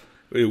like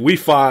we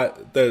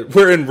fought. That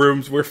we're in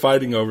rooms, we're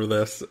fighting over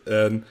this,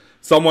 and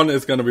someone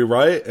is going to be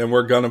right, and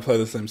we're going to play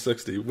the same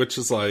 60, which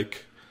is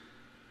like,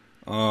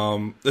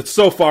 it's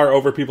so far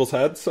over people's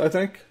heads, I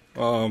think,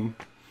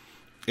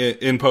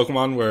 in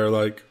Pokemon, where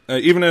like,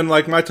 even in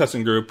like my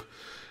testing group,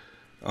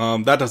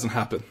 that doesn't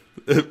happen.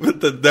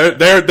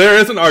 There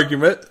is an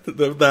argument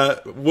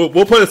that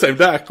we'll play the same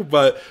deck,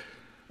 but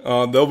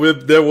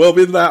there will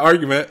be that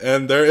argument,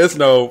 and there is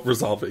no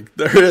resolving.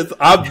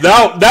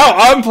 Now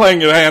I'm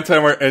playing a Hand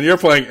Hammer, and you're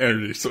playing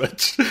Energy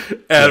Switch,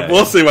 and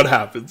we'll see what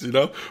happens,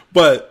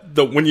 But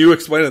when you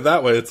explain it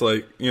that way, it's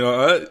like,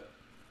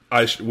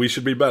 we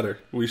should be better.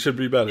 We should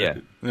be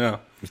better. Yeah.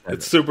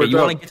 It's super. You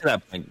want to get to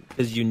that point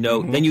because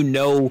then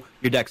your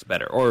deck's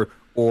better,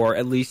 or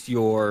at least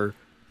your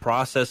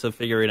process of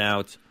figuring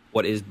out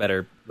what is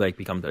better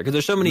becomes better, because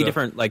there's so many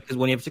different, because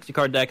when you have a 60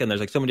 card deck and there's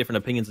like so many different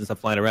opinions and stuff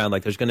flying around,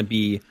 like there's going to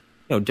be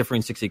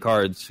differing 60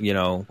 cards when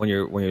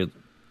you're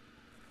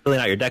filling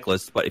out your deck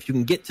list. But if you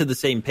can get to the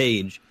same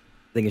page,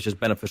 I think it's just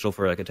beneficial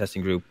for like a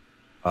testing group,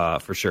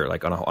 for sure,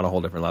 like on a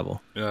whole different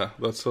level. Yeah,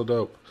 that's so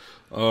dope.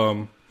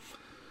 I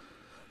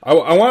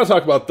want to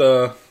talk about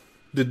the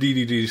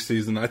DDD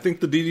season. I think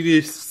the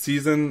DDD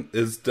season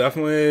is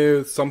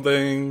definitely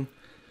something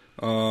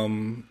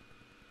in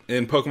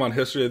Pokemon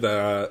history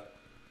that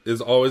is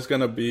always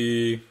going to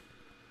be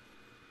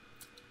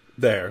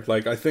there.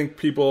 Like, I think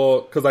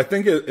because I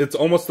think it's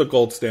almost the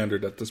gold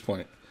standard at this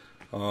point.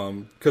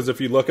 Because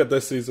if you look at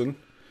this season,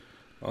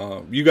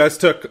 you guys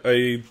took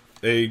a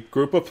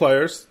group of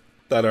players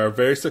that are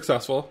very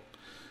successful,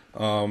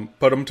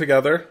 put them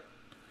together,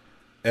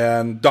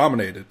 and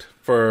dominated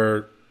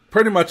for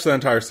pretty much the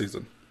entire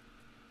season.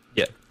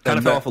 Yeah, kind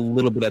of fell off a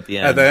little bit at the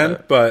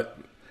end. But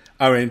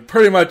I mean,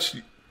 pretty much.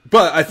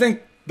 But I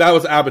think that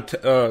was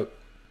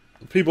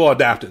people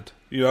adapted.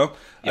 Yeah.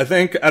 I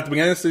think at the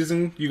beginning of the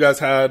season, you guys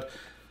had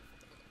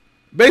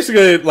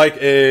basically like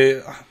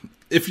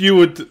if you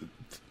would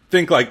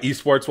think like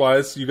esports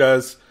wise, you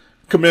guys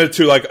committed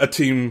to like a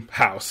team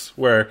house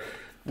where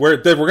we're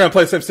going to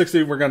play same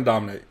 60, we're going to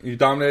dominate. You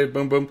dominate,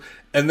 boom, boom.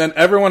 And then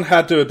everyone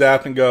had to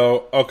adapt and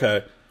go,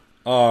 okay,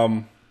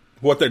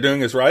 what they're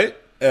doing is right.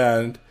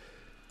 And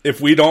if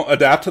we don't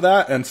adapt to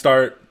that and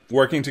start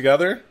working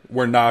together,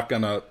 we're not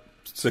going to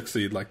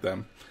succeed like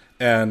them.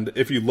 And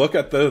if you look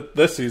at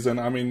this season,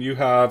 I mean, you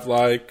have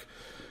like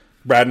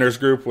Bradner's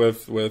group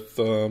with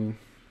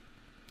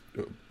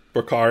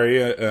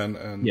Bakari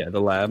and the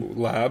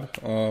lab.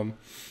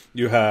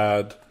 You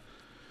had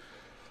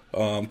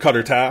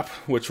Cutter Tap,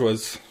 which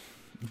was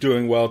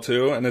doing well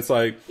too. And it's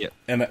like,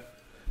 and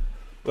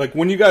like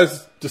when you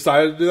guys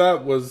decided to do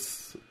that,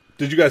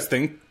 did you guys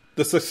think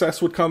the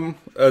success would come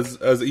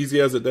as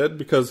easy as it did?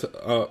 Because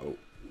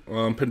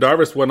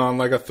Pendarvis went on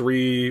like a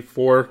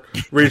 3-4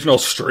 regional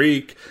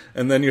streak,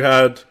 and then you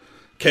had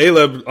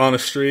Caleb on a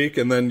streak,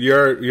 and then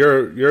you're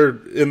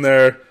in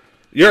there,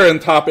 you're in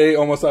top 8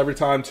 almost every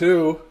time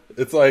too.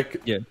 It's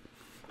like it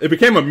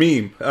became a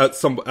meme at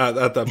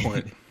that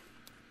point.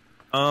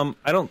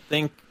 I don't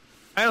think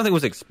it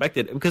was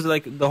expected, because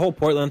like the whole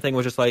Portland thing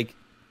was just like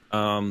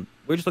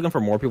we're just looking for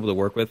more people to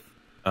work with.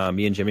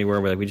 Me and Jimmy were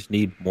like, we just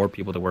need more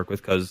people to work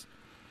with, because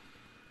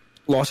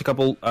lost a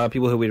couple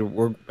people who we'd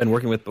been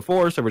working with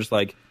before, so we're just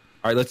like,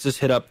 all right, let's just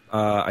hit up.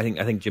 I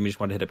think Jimmy just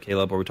wanted to hit up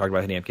Caleb, or we talked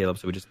about hitting up Caleb,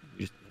 so we just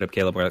hit up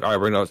Caleb. We're like, all right,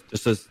 we're gonna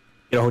just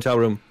get a hotel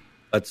room.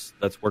 Let's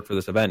work for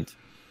this event.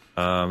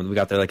 We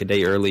got there like a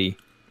day early,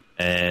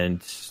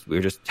 and we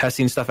were just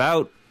testing stuff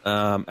out.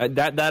 At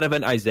that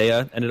event,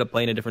 Isaiah ended up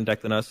playing a different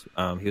deck than us.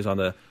 He was on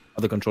the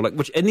other control deck,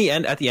 which at the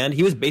end,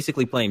 he was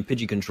basically playing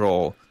Pidgey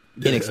Control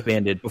in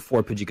Expanded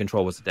before Pidgey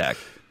Control was a deck.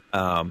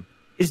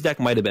 He his deck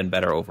might have been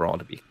better overall,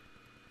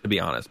 to be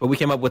honest. But we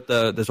came up with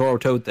the Zoro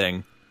Toad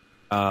thing,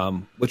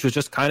 which was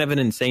just kind of an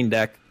insane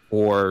deck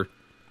for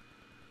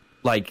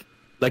like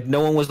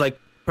no one was like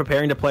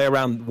preparing to play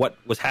around what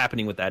was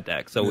happening with that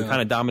deck. So we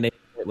kind of dominated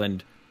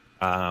Portland,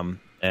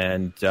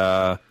 and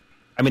I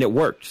mean it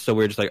worked. So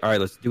we were just like, all right,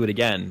 let's do it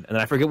again. And then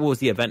I forget what was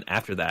the event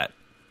after that.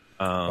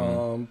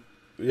 Ronark,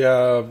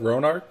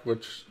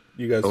 which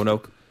you guys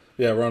Roanoke.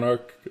 Yeah,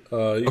 Ronark.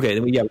 Okay,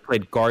 then we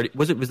played Guard.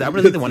 Was that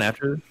really the one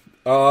after?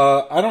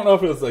 I don't know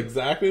if it was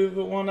exactly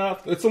the one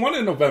after. It's the one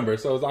in November,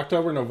 so it was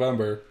October,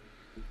 November.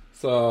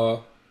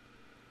 So,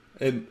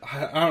 I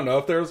don't know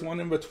if there was one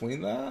in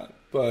between that,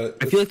 but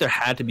I feel like there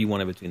had to be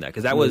one in between that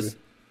because that was.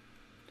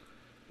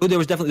 Oh, there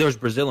was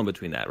Brazil in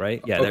between that,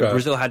 right? Yeah,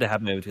 Brazil had to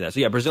happen in between that. So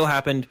yeah, Brazil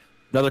happened.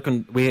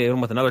 We hit him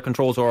with another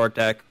Control Zoroark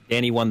deck.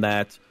 Danny won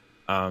that,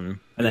 and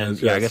then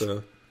I guess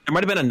there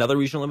might have been another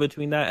regional in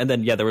between that, and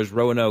then there was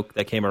Roanoke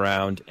that came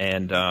around,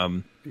 and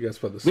you guys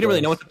put we didn't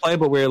really know what to play,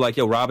 but we were like,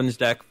 yo, Robin's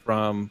deck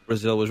from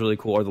Brazil was really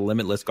cool, or the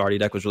Limitless Guardy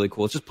deck was really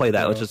cool. Let's just play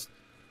that. Let's just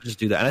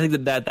do that. And I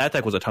think that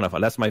deck was a ton of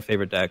fun. That's my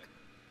favorite deck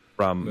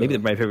from maybe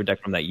my favorite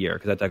deck from that year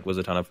because that deck was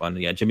a ton of fun.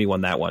 Yeah, Jimmy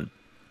won that one,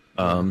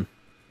 and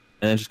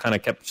it just kind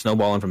of kept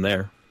snowballing from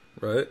there.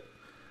 Right.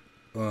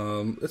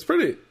 It's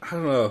pretty. I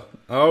don't know.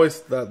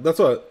 That's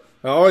what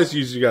I always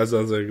use you guys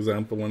as an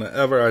example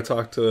whenever I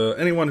talk to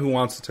anyone who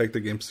wants to take the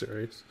game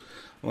serious.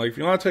 I'm like, if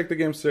you want to take the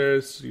game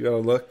serious, you gotta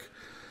look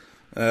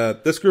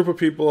at this group of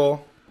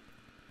people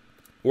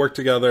work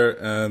together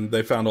and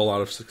they found a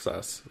lot of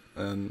success.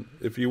 And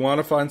if you want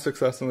to find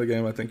success in the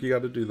game, I think you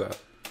got to do that.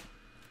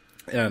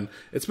 And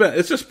it's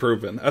just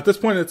proven at this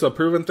point. It's a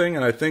proven thing,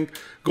 and I think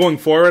going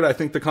forward, I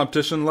think the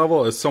competition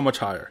level is so much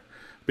higher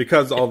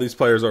because all these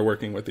players are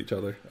working with each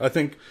other. I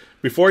think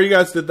before you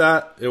guys did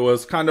that, it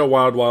was kind of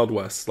wild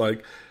west.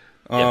 Like,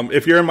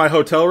 if you're in my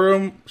hotel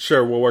room,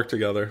 sure, we'll work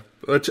together,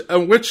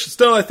 which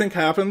still I think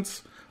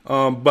happens.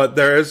 But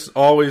there's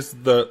always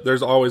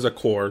a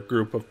core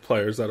group of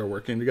players that are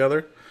working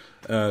together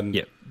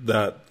and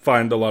that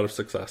find a lot of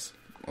success,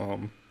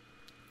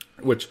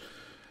 which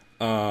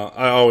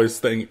I always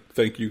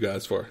thank you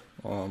guys for,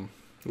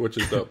 which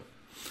is dope.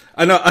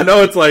 I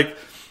know it's like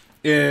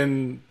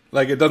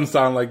it doesn't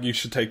sound like you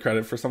should take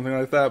credit for something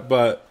like that,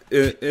 but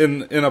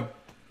in a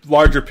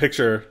larger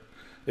picture,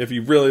 if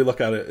you really look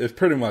at it, it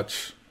pretty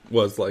much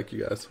was like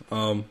you guys.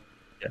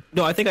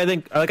 No, I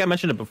think like I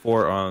mentioned it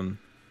before.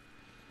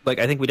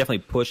 I think we definitely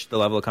pushed the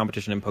level of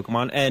competition in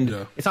Pokemon,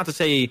 and it's not to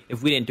say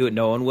if we didn't do it,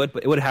 no one would,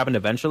 but it would have happened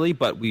eventually.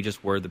 But we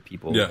just were the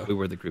people. Yeah. We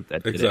were the group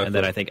that did it, and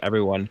then I think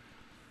everyone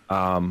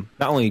not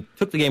only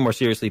took the game more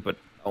seriously, but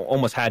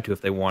almost had to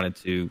if they wanted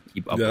to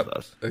keep up with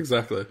us.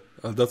 Exactly.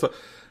 That's what,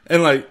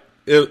 and like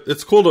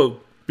it's cool to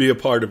be a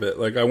part of it.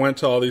 Like I went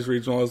to all these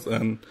regionals,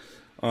 and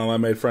I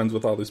made friends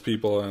with all these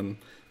people, and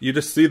you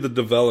just see the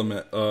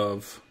development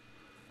of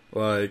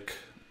like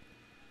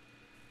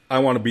I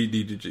want to beat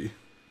DDG.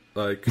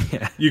 Like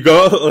you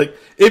go, like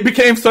it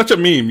became such a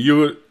meme.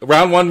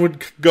 Round one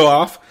would go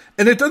off,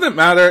 and it doesn't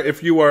matter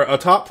if you were a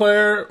top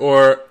player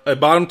or a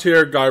bottom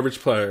tier garbage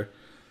player.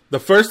 The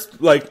first,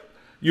 like,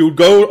 you would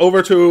go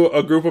over to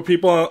a group of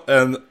people,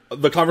 and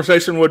the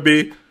conversation would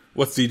be,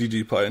 "What's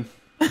DDG playing?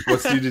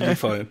 What's DDG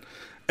playing?"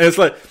 And it's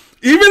like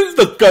even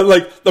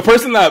the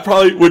person that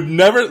probably would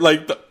never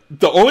like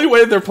the only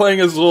way they're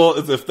playing Azul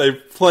is if they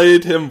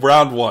played him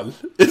round one.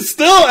 Is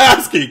still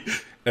asking,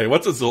 "Hey,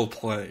 what's Azul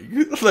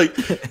playing?" Like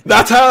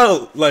that's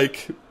how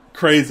like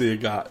crazy it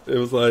got. It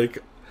was like,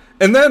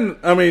 and then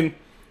I mean,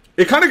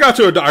 it kind of got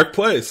to a dark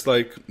place.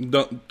 Like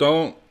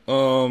don't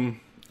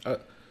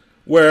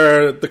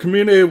where the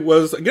community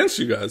was against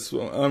you guys.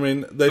 I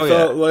mean, they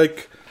felt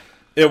like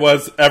it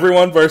was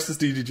everyone versus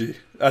DDG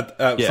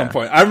at some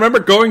point. I remember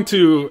going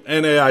to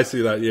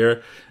NAIC that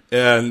year,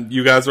 and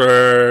you guys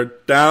were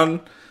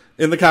down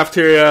in the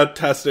cafeteria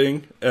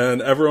testing,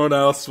 and everyone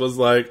else was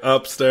like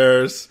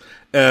upstairs.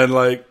 And,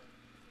 like,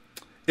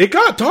 it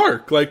got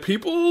dark. Like,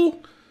 people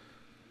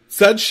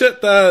said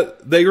shit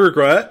that they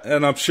regret,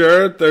 and I'm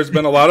sure there's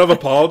been a lot of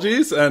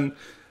apologies. And,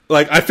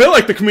 like, I feel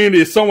like the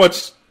community is so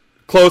much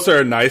closer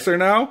and nicer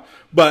now.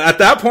 But at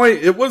that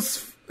point,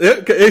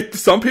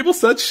 some people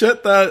said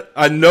shit that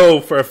I know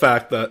for a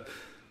fact that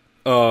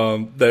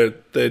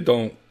they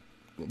don't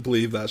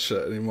believe that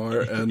shit anymore.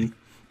 And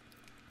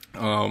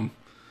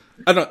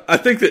I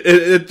think that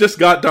it just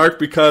got dark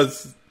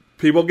because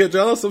people get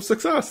jealous of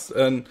success,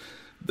 and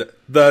the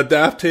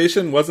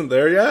adaptation wasn't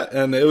there yet,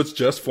 and it was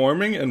just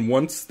forming. And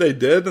once they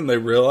did, and they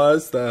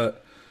realized that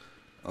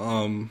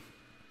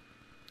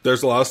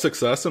there's a lot of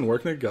success in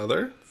working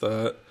together,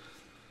 that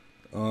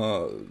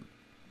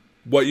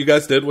what you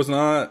guys did was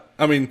not.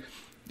 I mean,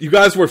 you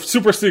guys were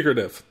super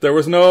secretive. There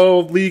was no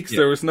leaks.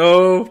 There was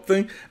no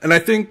thing. And I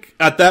think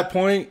at that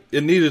point,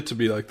 it needed to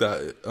be like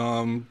that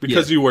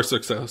because you were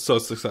so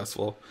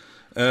successful.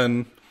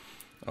 And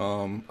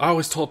I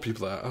always told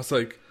people that. I was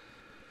like,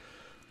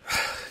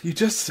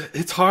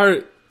 it's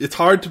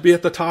hard to be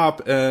at the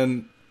top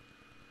and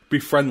be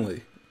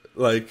friendly.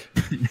 Like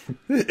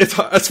it's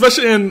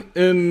especially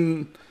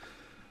in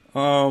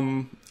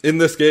in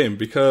this game,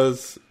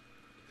 because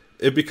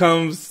it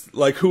becomes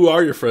like, who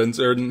are your friends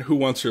or who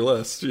wants your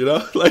list? You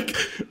know, like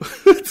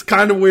it's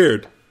kind of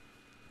weird.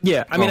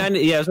 Yeah, I mean,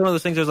 it's one of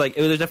those things. There's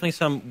definitely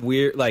some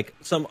weird, like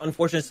some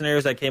unfortunate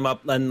scenarios that came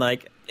up, and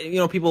like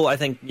people I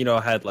think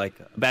had like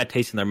a bad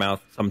taste in their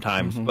mouth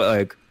sometimes, but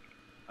like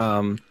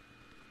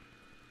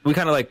we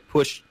kind of like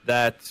pushed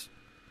that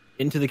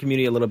into the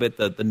community a little bit,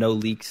 the no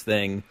leaks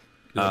thing.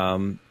 Yeah.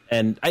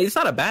 And it's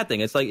not a bad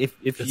thing. It's like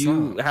if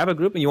you have a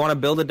group and you want to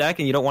build a deck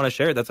and you don't want to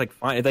share it, that's like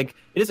fine. It's like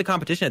it is a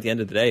competition at the end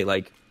of the day.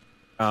 Like,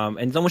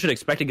 and someone should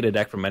expect to get a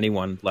deck from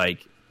anyone.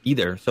 Like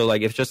either. So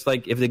like if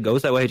it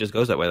goes that way, it just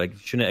goes that way. Like you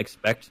shouldn't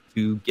expect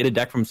to get a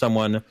deck from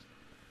someone.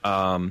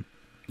 And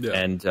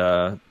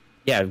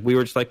we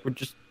were just like, we're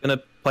just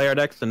gonna play our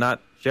decks and not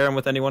share them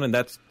with anyone, and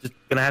that's just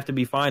gonna have to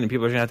be fine. And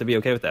people are gonna have to be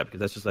okay with that, because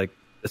that's just like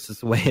this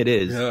is the way it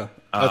is. Yeah.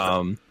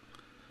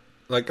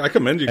 Like I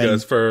commend you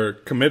guys for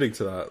committing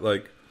to that.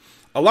 Like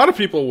a lot of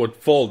people would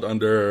fold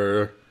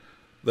under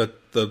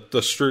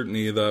the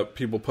scrutiny that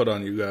people put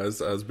on you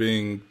guys as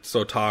being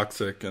so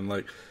toxic, and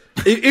like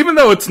even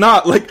though it's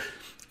not like,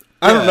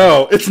 I don't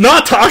know, it's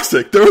not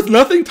toxic. There was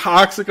nothing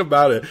toxic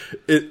about it.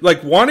 It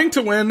like wanting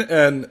to win,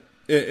 and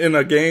in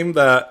a game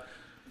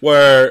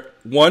where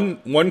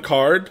one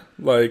card,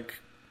 like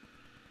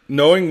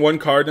knowing one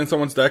card in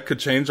someone's deck could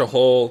change a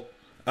whole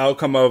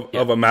outcome of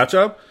a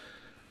matchup,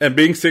 and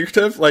being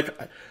secretive, like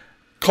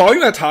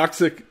calling that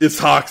toxic is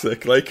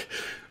toxic. Like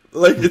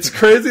it's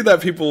crazy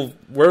that people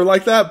were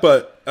like that,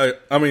 but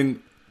I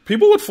mean,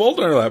 people would fold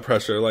under that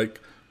pressure. Like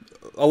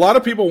a lot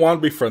of people want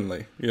to be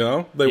friendly,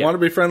 they want to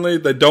be friendly.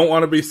 They don't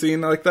want to be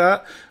seen like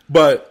that.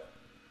 But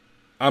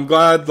I'm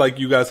glad like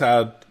you guys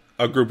had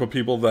a group of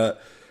people that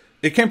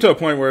it came to a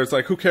point where it's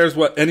like, who cares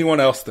what anyone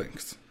else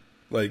thinks?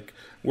 Like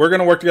we're going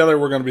to work together.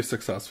 We're going to be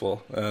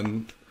successful.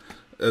 And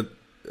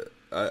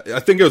I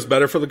think it was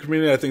better for the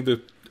community. I think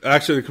that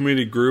actually the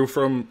community grew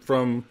from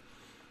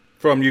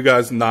you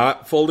guys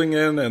not folding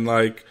in and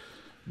like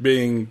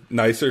being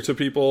nicer to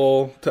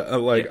people.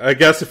 I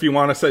guess if you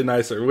want to say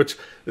nicer, which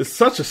is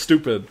such a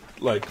stupid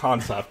like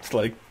concept.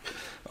 Like,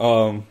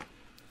 but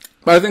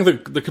I think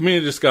the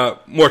community just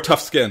got more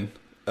tough skin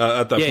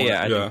at that point.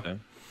 Yeah, I think so.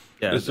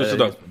 Yeah, it's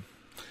just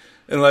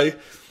and like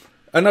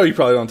I know you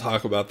probably don't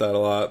talk about that a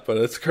lot, but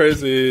it's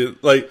crazy.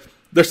 Like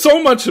there's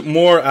so much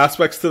more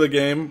aspects to the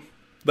game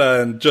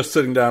than just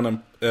sitting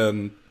down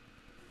and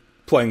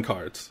playing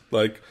cards.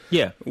 Like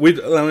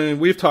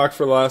we've talked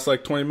for the last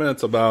like 20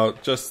 minutes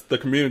about just the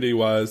community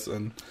wise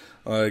and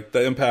like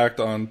the impact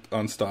on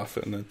stuff,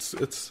 and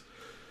it's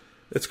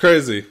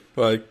crazy.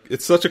 Like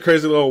it's such a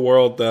crazy little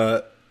world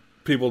that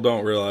people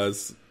don't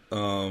realize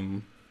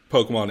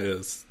Pokemon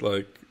is.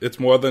 Like it's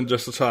more than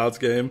just a child's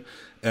game,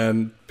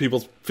 and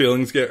people's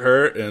feelings get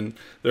hurt, and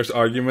there's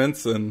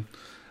arguments, and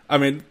I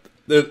mean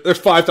there's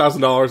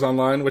 $5,000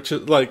 online, which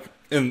is like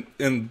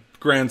in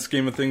grand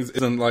scheme of things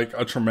isn't like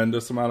a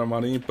tremendous amount of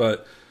money,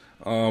 but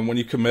when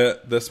you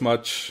commit this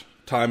much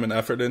time and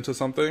effort into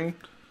something,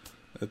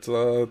 it's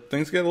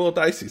things get a little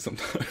dicey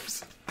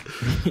sometimes.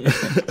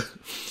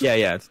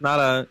 Yeah, it's not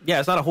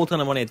a whole ton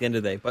of money at the end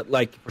of the day, but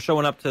like for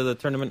showing up to the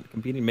tournament,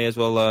 competing, may as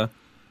well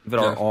give it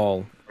our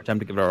all, or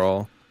attempt to give it our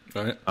all.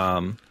 Right.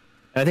 And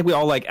I think we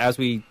all like, as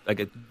we like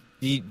a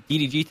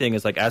DDG thing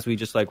is like, as we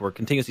just like we're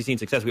continuously seeing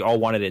success, we all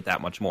wanted it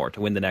that much more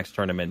to win the next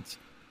tournament,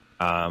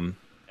 and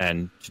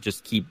to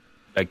just keep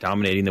like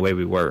dominating the way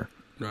we were.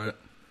 Right.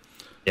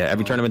 Yeah,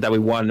 every tournament that we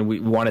won, we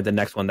wanted the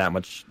next one that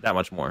much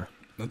more.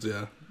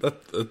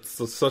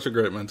 It's such a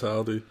great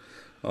mentality.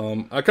 I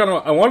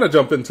want to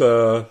jump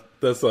into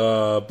this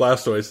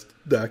Blastoise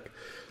deck.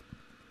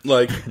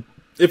 Like,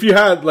 if you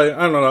had like,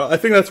 I don't know, I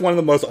think that's one of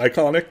the most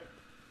iconic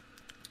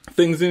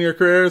things in your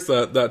career is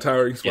that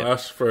Towering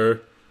Splash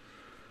for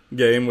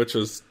game, which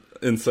is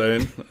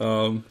insane.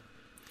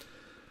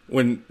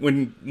 When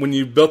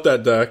you built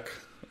that deck,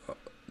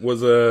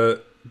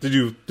 did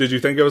you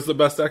think it was the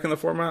best deck in the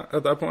format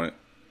at that point?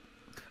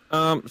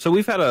 So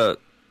we've had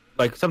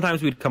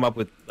sometimes we'd come up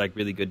with like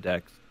really good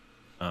decks.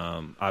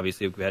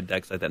 Obviously if we had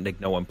decks like that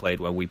no one played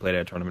when we played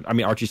at a tournament. I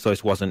mean,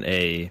 Archeostois wasn't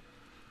a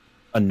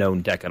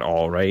known deck at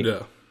all, right?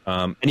 Yeah.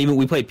 And even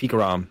we played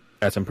Pikarom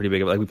at some pretty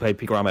big, like we played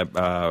Pikarom at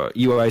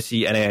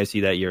UOIC,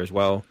 NAIC that year as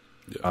well.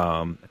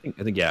 Yeah.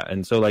 I think yeah.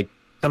 And so like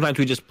sometimes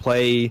we just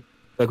play,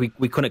 like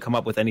we couldn't come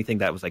up with anything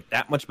that was like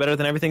that much better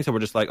than everything. So we're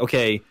just like,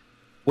 okay,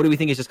 what do we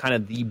think is just kind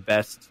of the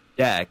best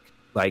deck,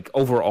 like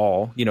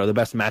overall, the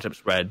best matchup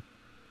spread?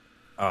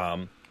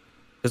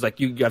 Because like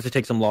you have to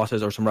take some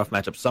losses or some rough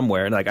matchups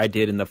somewhere, and like I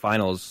did in the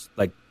finals,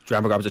 like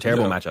Dramagard was a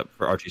terrible matchup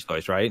for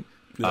Archeostois, right?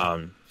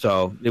 Yeah.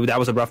 So that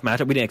was a rough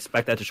matchup. We didn't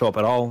expect that to show up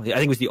at all. I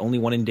think it was the only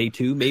one in day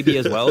 2, maybe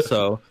as well.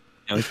 So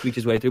he squeaked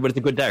his way through, but it's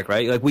a good deck,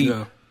 right? Like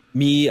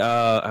me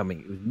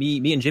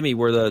and Jimmy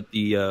were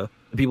the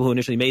people who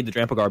initially made the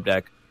Dramagard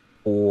deck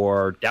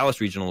for Dallas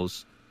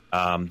regionals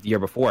the year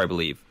before, I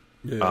believe.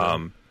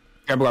 Yeah.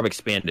 Dramagard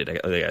expanded,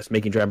 I guess,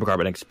 making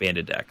Dramagard an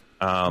expanded deck.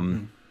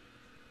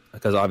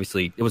 Because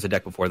obviously it was a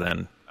deck before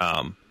then.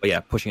 But yeah,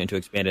 pushing it to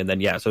expanded.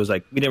 And then, so it was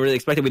like, we didn't really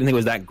expect it. We didn't think it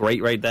was that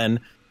great right then.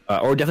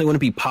 or definitely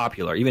wouldn't be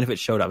popular, even if it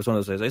showed up. It's one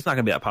of those things. It's not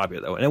going to be that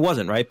popular though, and it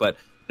wasn't, right? But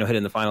hit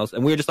in the finals,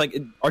 and we were just like,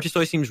 Archie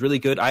seems really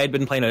good. I had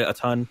been playing a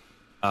ton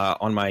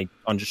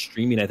on just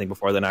streaming, I think,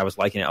 before then. I was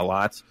liking it a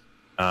lot.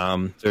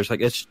 There's like,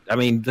 let's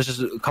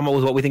just come up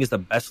with what we think is the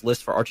best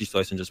list for Archie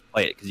and just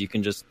play it, because you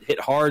can just hit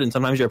hard, and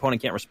sometimes your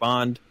opponent can't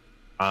respond.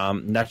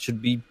 And that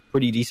should be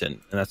pretty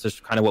decent, and that's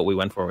just kind of what we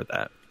went for with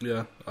that.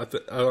 Yeah, I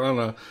don't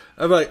know.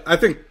 I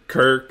think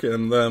Kirk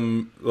and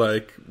them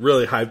like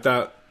really hyped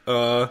that.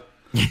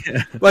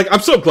 Like, I'm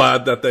so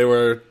glad that they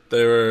were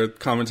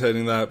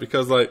commentating that,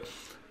 because like,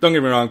 don't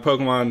get me wrong,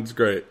 Pokemon's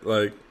great.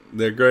 Like,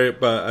 they're great,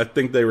 but I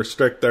think they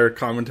restrict their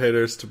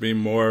commentators to be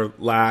more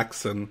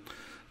lax and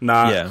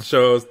not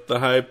show the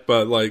hype.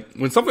 But like,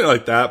 when something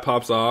like that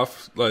pops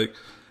off, like,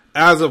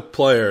 as a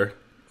player,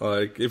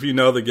 like, if you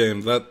know the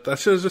game, that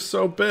shit is just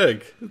so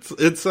big. It's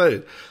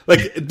insane.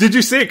 Like, did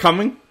you see it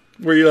coming?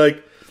 Were you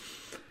like,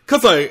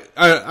 because like,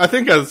 I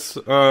think as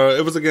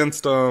it was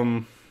against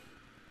Szymanski,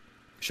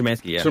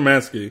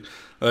 Szymanski,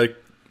 like,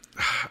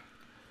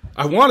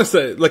 I want to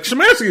say, like,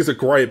 Szymanski is a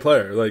great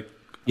player, like,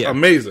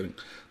 amazing.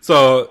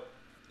 So,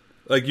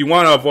 like, you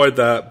want to avoid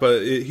that,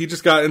 but he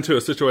just got into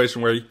a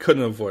situation where he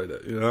couldn't avoid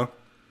it, you know?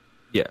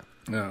 Yeah.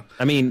 Yeah.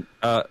 I mean,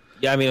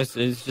 it's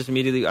just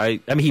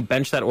immediately. He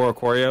benched that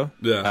Oricorio.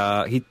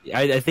 Yeah.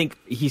 I think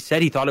he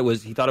said he thought it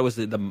was the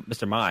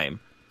Mr. Mime.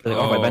 Like, if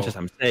I bench this,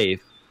 I'm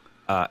safe.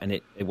 And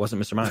it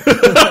wasn't Mr. Mime.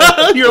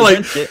 You're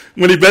like,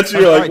 when he benched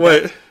you, you're like,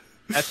 wait.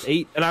 That's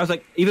 8. And I was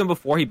like, even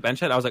before he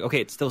benched it, I was like, okay,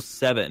 it's still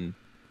 7.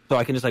 So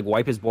I can just like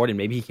wipe his board and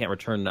maybe he can't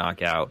return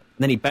knockout. And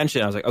then he benched it,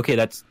 and I was like, okay,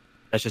 that's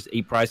just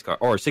 8 prize cards,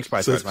 or 6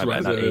 prize cards. My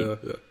bad, not 8.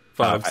 Yeah.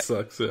 5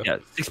 sucks. Yeah,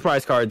 6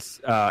 prize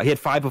cards. He had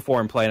 5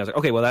 before in play, and I was like,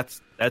 okay, well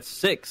that's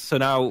 6. So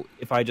now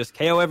if I just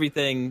KO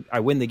everything, I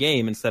win the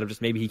game, instead of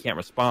just maybe he can't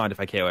respond if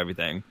I KO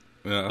everything.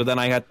 Yeah. So then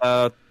I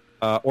got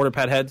order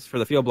pad heads for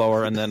the field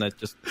blower, and then it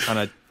just kind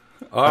of.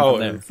 I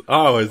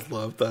always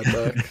loved that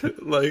deck.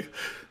 Like,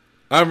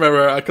 I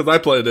remember because I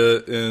played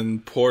it in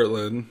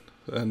Portland,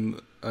 and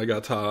I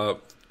got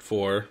top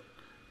 4,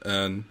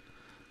 and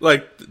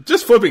like,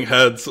 just flipping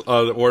heads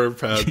on order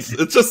pads.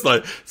 It's just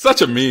like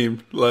such a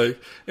meme. Like,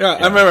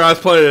 I remember I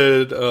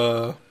played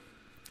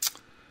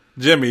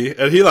Jimmy,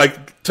 and he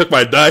like took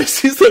my dice.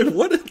 He's like,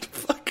 "What the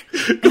fuck?"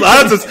 Because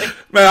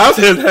I was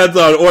hitting heads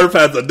on order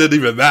pads that didn't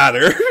even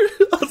matter.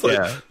 I was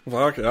like,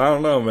 "Fuck, I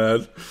don't know,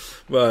 man."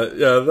 But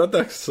yeah, that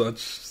deck's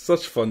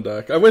such a fun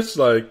deck. I wish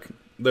like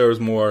there was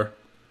more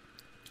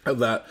of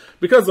that,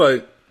 because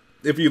like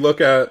if you look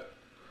at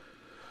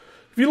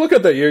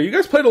that year, you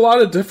guys played a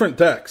lot of different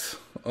decks.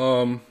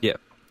 I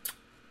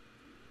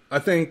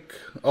think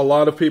a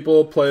lot of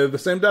people play the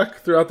same deck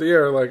throughout the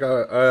year. Like,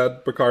 I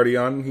had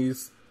Bacardi on.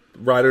 He's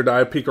ride or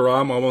die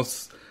Pikarom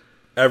almost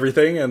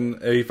everything,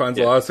 and he finds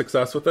a lot of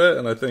success with it.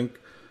 And I think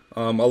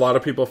a lot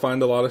of people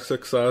find a lot of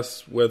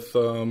success with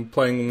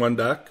playing one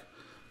deck.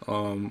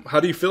 How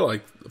do you feel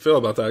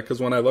about that? Because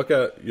when I look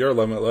at your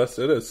limit list,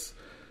 it is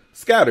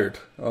scattered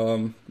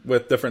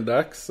with different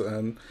decks.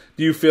 And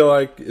do you feel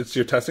like it's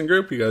your testing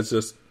group? You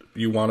guys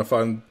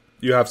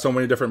you have so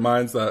many different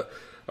minds that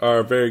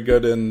are very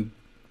good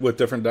with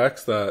different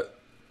decks that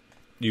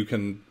you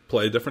can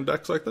play different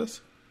decks like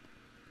this?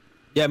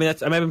 Yeah, I've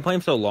been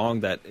playing so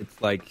long that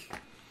it's like,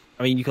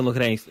 you can look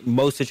at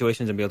most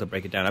situations and be able to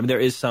break it down. There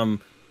is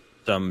some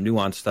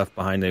nuanced stuff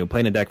behind it.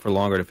 Playing a deck for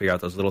longer to figure out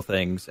those little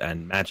things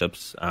and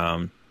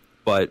matchups.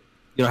 But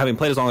having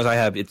played as long as I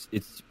have, it's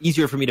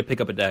easier for me to pick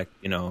up a deck,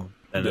 than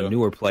a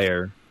newer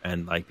player,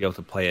 and like be able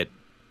to play it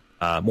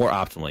more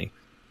optimally.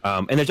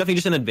 And there's definitely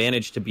just an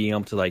advantage to being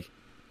able to like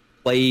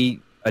play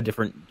a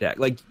different deck.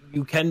 Like,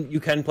 you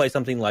can play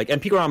something like,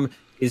 and Pikarom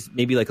is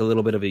maybe like a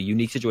little bit of a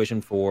unique situation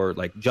for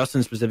like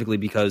Justin specifically,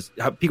 because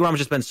Pikarom has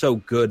just been so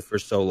good for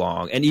so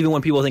long, and even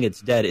when people think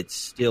it's dead, it's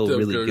still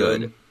really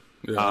good.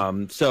 Yeah.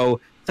 So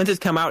since it's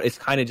come out, it's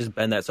kind of just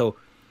been that. So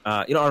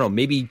I don't know,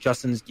 maybe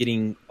Justin's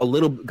got a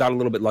little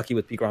bit lucky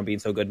with Pikarom being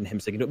so good and him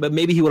sticking to it, but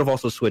maybe he would have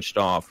also switched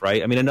off,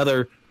 right?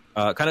 Another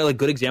kind of like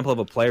good example of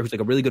a player who's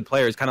like a really good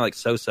player is kind of like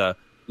Sosa,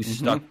 who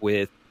stuck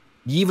with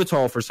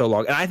Yveltal for so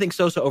long. And I think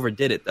Sosa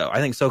overdid it, though. I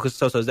think Sosa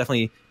is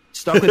definitely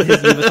stuck with his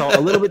Yveltal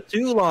a little bit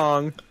too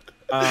long,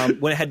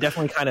 when it had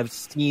definitely kind of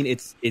seen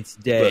its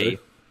day.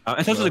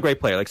 And Sosa's a great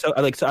player.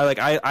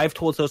 I've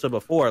told Sosa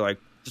before, like,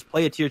 just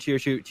play a tier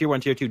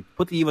 1, tier 2,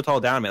 put the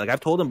Yveltal down, man. Like, I've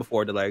told him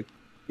before to, like,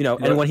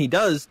 and when he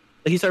does,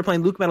 he started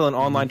playing Luke Metal in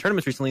online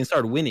tournaments recently and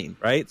started winning,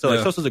 right? So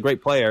like, Sosa's a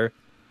great player.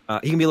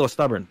 He can be a little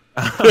stubborn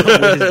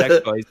with his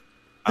deck choice.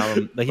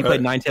 Like, he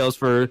played Ninetales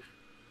for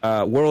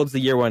Worlds the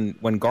year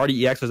when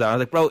Guardy EX was out. I was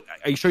like, bro,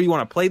 are you sure you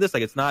want to play this?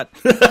 Like, it's not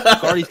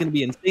Guardy's going to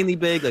be insanely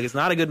big. Like, it's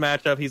not a good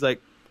matchup. He's like,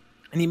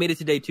 and he made it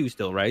to day 2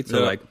 still, right?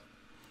 So like,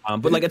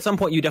 but like at some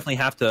point you definitely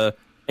have to,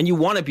 and you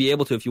want to be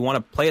able to, if you want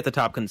to play at the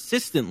top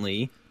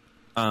consistently,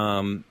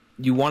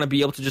 you want to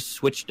be able to just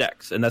switch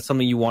decks, and that's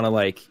something you want to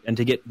like, and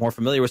to get more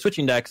familiar with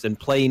switching decks and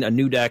playing a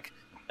new deck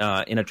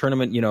in a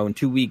tournament, in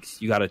 2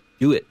 weeks, you got to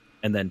do it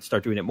and then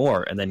start doing it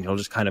more, and then it'll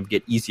just kind of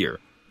get easier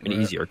and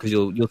easier, because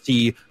you'll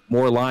see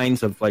more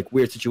lines of like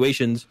weird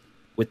situations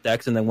with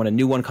decks, and then when a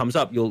new one comes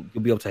up, you'll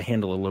be able to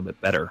handle it a little bit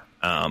better.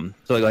 So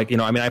like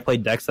I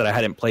played decks that I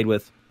hadn't played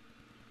with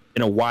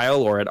in a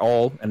while or at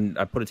all, and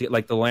I put it together,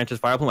 like the Lantis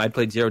Fireplume. I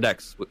played 0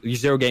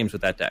 games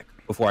with that deck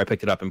before I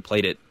picked it up and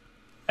played it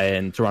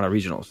in Toronto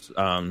Regionals.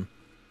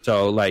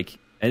 So like,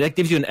 and that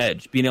gives you an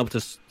edge, being able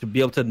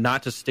to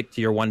not just stick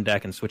to your one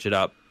deck and switch it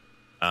up.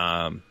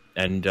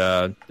 And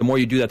the more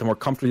you do that, the more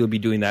comfortable you'll be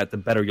doing that, the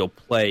better you'll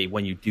play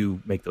when you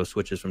do make those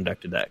switches from deck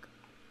to deck.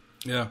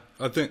 Yeah,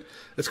 I think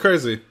it's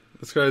crazy.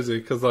 It's crazy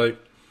because like,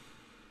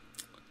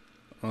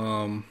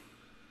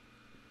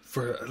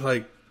 for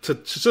like to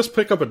just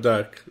pick up a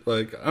deck,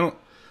 like I don't,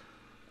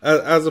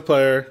 as a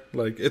player,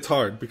 like it's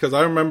hard because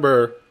I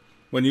remember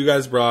when you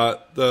guys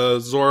brought the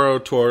Zoro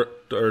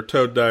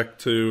Toad deck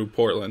to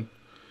Portland,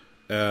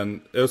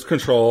 and it was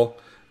control,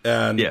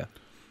 and yeah,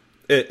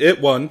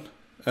 it won,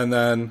 and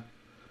then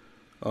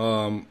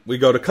we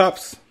go to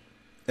Cups,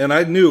 and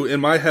I knew in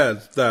my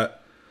head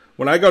that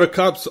when I go to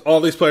Cups,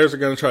 all these players are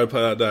going to try to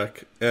play that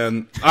deck,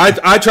 and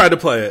I tried to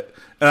play it,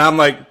 and I'm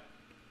like,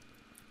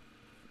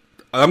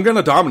 I'm going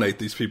to dominate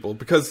these people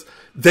because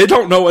they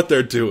don't know what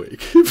they're doing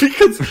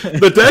because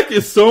the deck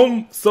is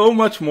so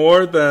much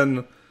more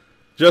than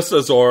just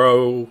a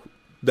Zoro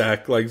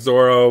deck. Like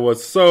Zoro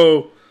was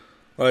so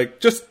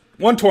like just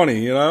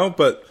 120, you know,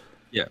 but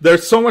yeah,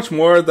 there's so much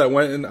more that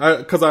went in.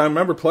 Because I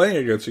remember playing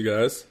against you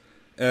guys,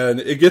 and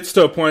it gets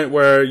to a point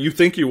where you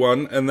think you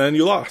won and then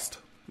you lost.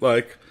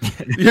 Like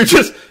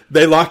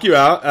they lock you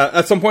out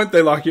at some point.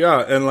 They lock you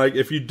out, and like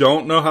if you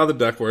don't know how the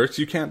deck works,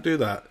 you can't do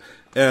that.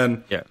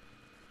 And yeah.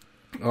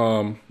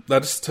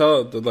 That just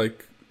tell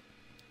like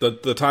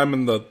the time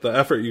and the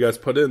effort you guys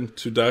put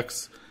into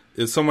decks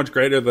is so much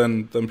greater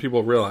than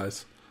people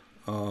realize.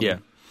 Yeah,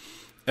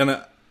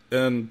 and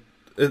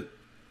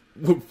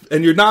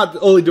you're not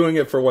only doing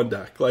it for one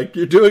deck. Like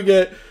you're doing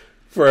it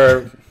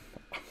for 1, 2,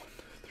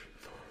 3,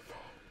 4, 5,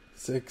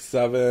 6,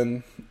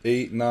 7,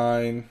 8,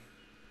 9.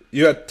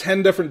 You had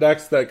 10 different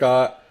decks that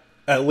got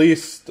at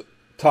least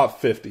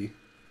top 50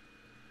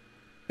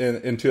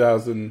 in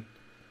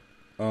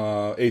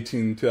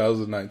 2018,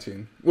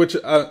 2019. Which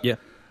yeah,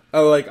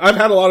 like I've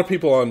had a lot of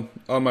people on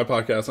my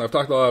podcast, and I've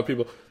talked to a lot of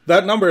people.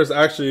 That number is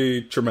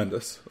actually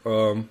tremendous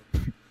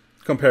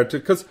compared to,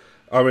 because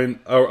I mean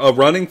a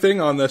running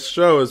thing on this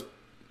show is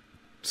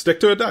stick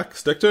to a deck,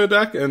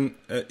 and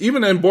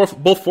even in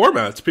both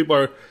formats, people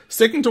are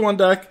sticking to one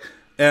deck.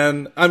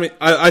 And I mean,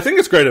 I think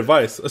it's great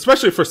advice,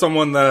 especially for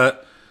someone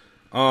that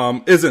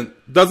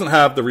doesn't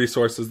have the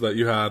resources that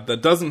you have,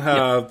 that doesn't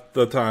have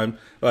the time.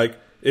 Like,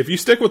 if you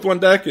stick with one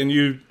deck and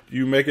you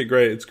make it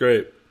great, it's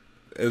great.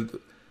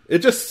 It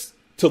just,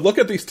 to look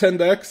at these 10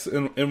 decks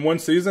in one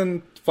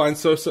season, find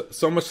so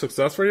much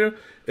success for you,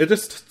 it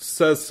just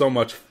says so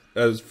much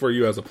for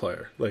you as a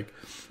player. Like,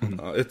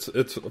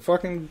 it's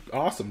fucking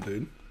awesome,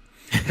 dude.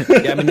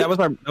 Yeah, I mean that was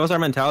our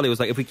mentality. It was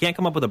like, if we can't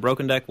come up with a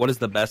broken deck, what is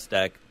the best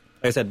deck?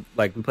 Like I said,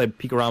 like we played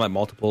Pikarom at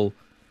multiple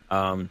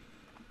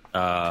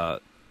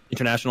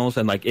internationals,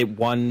 and like it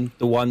won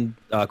the one.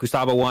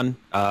 Gustavo won.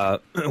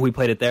 We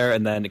played it there,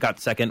 and then it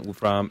got second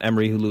from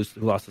Emery, who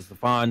lost to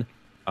Stefan.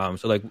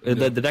 So like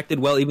the deck did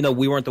well, even though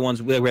we weren't the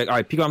ones. We were like, all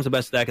right, Pikarom's the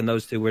best deck, and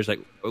those two, we're just like,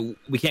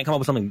 we can't come up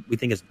with something we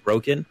think is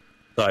broken.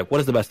 So like,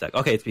 what is the best deck?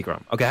 Okay, it's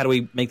Pikarom. Okay, how do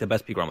we make the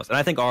best Pikarom list? And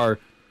I think our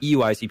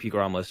EUIC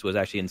Pikarom list was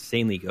actually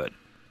insanely good.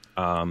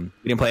 We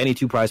didn't play any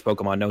 2 prize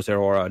Pokemon, no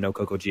Zeraora, no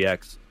Coco GX.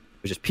 It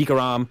was just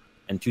Pikarom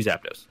and 2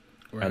 Zapdos,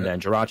 right. And then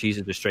Jirachis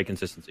is just straight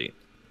consistency.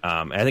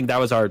 And I think that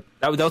was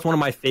one of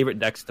my favorite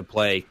decks to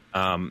play.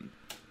 And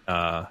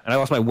I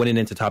lost my winning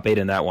into top 8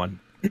 in that one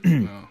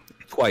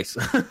twice.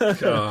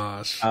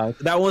 Gosh,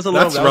 that was a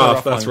little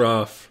rough. That's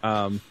rough.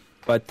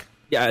 But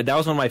yeah, that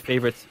was one of my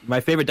favorites.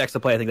 My favorite decks to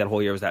play, I think, that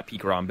whole year was that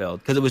Pikarom build,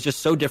 because it was just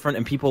so different,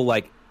 and people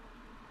like,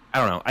 I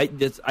don't know.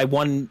 I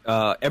won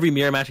every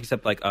mirror match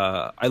except like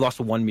I lost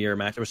one mirror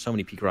match. There were so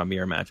many Pikarom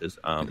mirror matches.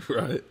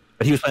 Right.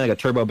 But he was playing like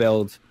a turbo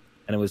build,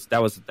 and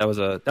that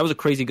was a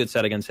crazy good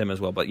set against him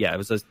as well. But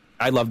yeah,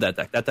 I loved that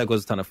deck. That deck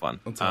was a ton of fun.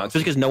 Awesome.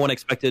 Just because no one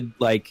expected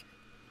like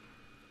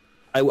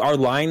our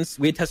lines.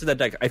 We had tested that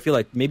deck. I feel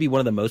like maybe one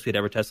of the most we'd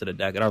ever tested a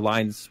deck, and our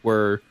lines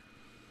were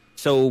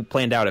so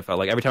planned out. It felt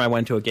like every time I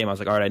went into a game, I was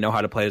like, all right, I know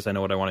how to play this. I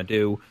know what I want to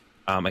do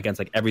against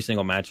like every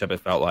single matchup. It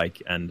felt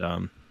like,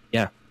 and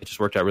yeah, it just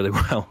worked out really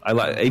well.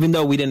 Even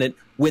though we didn't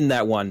win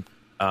that one,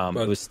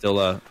 it was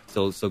still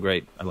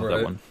great. I love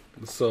that one.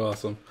 It's so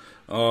awesome.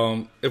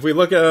 If we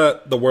look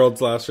at the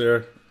Worlds last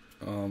year,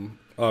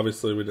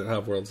 obviously we didn't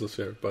have Worlds this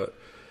year, but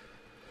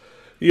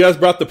you guys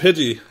brought the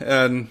Pidgey,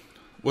 and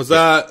was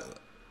that?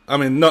 I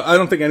mean, no, I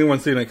don't think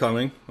anyone's seen it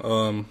coming.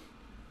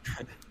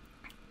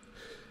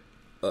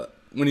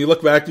 When you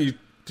look back, do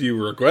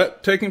you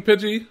regret taking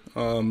Pidgey,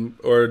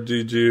 or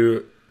did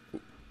you?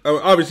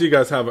 Obviously, you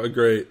guys have a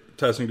great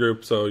testing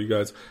group, so you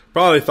guys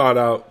probably thought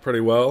out pretty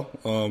well.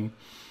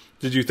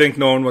 Did you think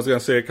no one was going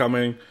to see it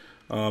coming?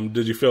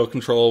 Did you feel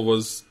control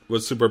was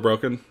super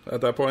broken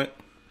at that point?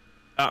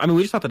 I mean,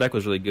 we just thought the deck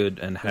was really good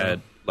and had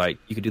like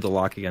you could do the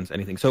lock against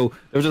anything. So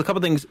there was a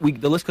couple things.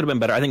 The list could have been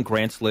better. I think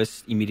Grant's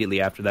list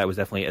immediately after that was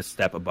definitely a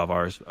step above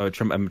ours, a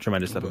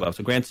tremendous step above.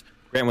 So Grant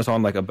was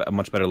on like a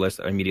much better list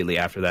immediately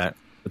after that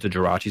with the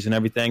Jirachis and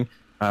everything,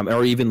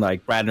 or even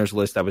like Bradner's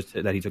list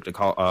that he took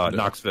to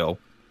Knoxville.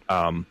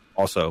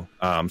 Also,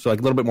 so like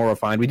a little bit more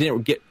refined. We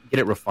didn't get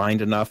it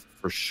refined enough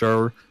for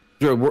sure.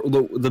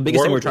 The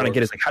biggest thing we're trying to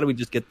get is like, how do we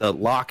just get the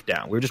lock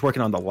down? We were just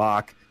working on the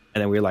lock,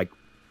 and then we were like,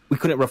 we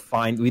couldn't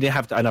refine. We didn't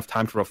have enough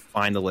time to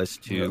refine the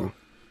list to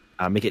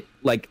make it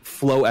like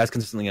flow as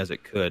consistently as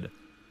it could.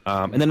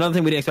 And then another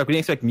thing we didn't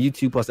expect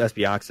Mewtwo plus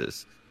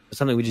Espioxus.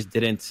 Something we just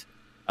didn't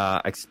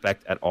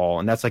expect at all,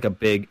 and that's like a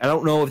big. I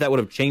don't know if that would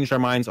have changed our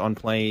minds on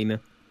playing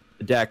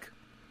the deck,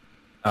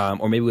 or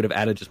maybe we would have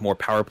added just more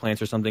power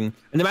plants or something.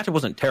 And the matchup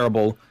wasn't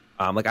terrible.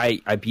 Like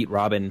I beat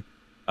Robin,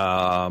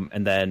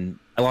 and then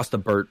I lost to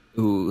Bert,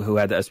 who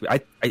had the SP.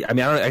 I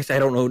mean, I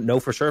don't know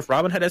for sure if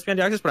Robin had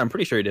Espioxus, but I'm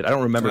pretty sure he did. I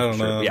don't remember for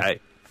sure. Yeah, I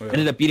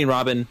ended up beating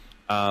Robin,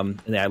 and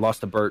then I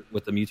lost to Bert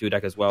with the Mewtwo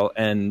deck as well.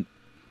 And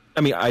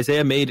I mean,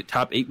 Isaiah made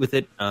top 8 with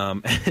it.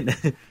 And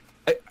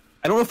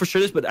I don't know for sure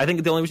this, but I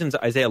think the only reason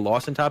Isaiah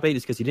lost in top 8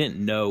 is because he didn't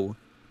know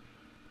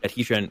that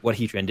what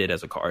Heatran did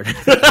as a card.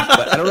 But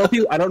I don't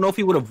know if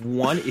he would have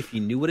won if he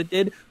knew what it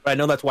did. But I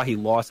know that's why he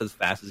lost as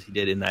fast as he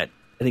did in that.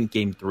 I think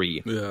game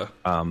 3. Yeah.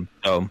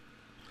 So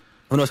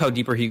who knows how much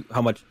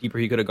deeper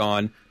he could have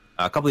gone.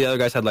 A couple of the other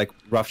guys had like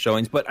rough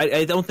showings, but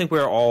I don't think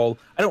we're all.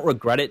 I don't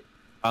regret it.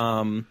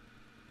 I mean,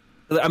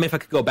 if I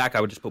could go back,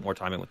 I would just put more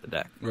time in with the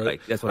deck. Right.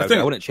 Like that's what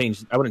I wouldn't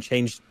change. I wouldn't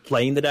change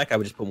playing the deck. I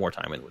would just put more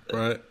time in with it.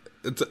 Right.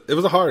 It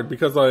was hard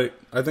because like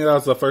I think that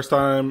was the first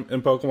time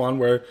in Pokemon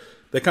where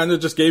they kind of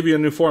just gave you a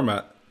new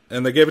format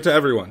and they gave it to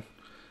everyone.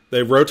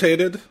 They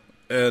rotated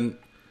and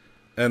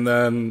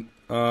then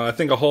I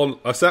think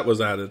a set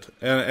was added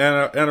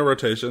and a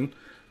rotation,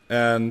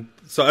 and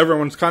so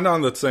everyone's kind of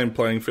on the same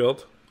playing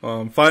field.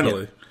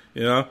 Finally,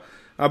 you know,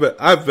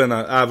 I've been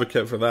an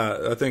advocate for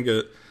that. I think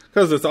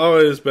because it's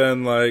always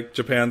been like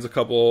Japan's a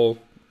couple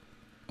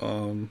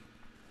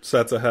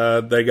sets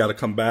ahead. They got to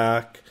come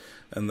back,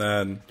 and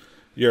then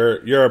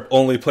Europe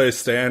only plays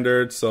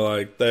standard, so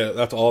like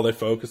that's all they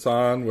focus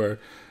on. Where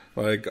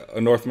like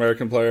a North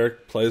American player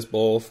plays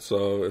both,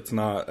 so it's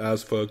not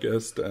as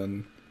focused.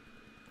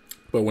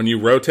 But when you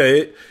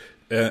rotate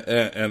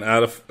and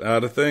add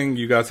a thing,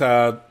 you guys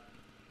had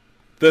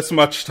this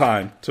much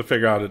time to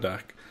figure out a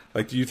deck.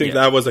 Like, do you think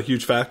that was a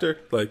huge factor?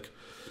 Like,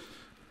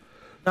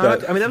 I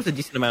mean, that was a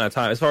decent amount of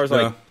time. As far as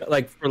I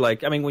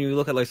mean, when you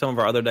look at like some of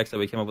our other decks that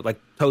we came up with, like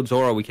Toad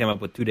Zoro, we came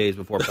up with 2 days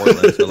before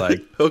Portland. So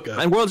like, okay.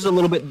 And Worlds is a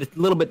little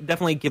bit.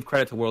 Definitely give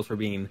credit to Worlds for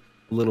being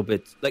a little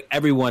bit like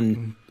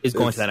everyone is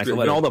going to that next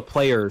level, and all the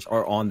players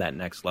are on that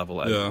next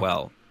level as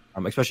well.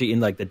 Especially in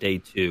like the day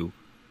 2,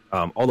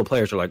 all the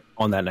players are like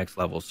on that next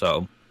level.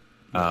 So,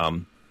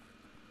 it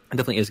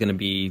definitely is going to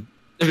be.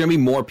 There's going to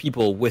be more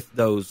people with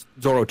those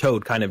Zoro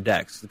Toad kind of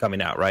decks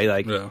coming out, right?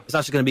 Like, it's not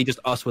just going to be just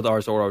us with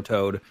our Zoro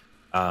Toad.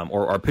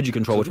 Or our Pidgey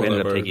control, which we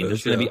ended up taking.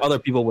 There's going to be other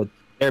people with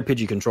their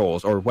Pidgey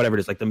controls or whatever it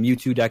is, like the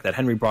Mewtwo deck that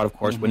Henry brought, of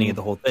course, winning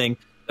the whole thing.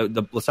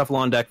 The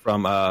Blacephalon deck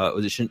from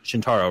was it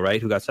Shintaro,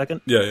 right? Who got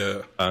second?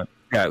 Yeah.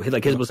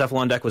 Like his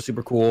Blacephalon deck was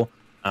super cool.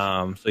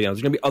 So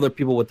there's going to be other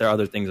people with their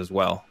other things as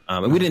well.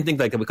 And we didn't think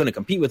like that we couldn't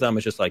compete with them.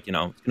 It's just like it's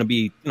going to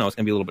be it's going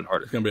to be a little bit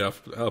harder. It's going to be an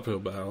uphill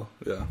battle.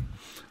 Yeah.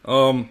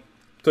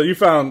 So you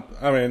found,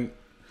 I mean,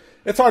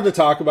 it's hard to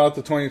talk about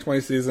the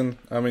 2020 season.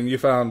 I mean, you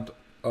found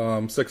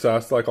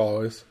success like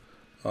always.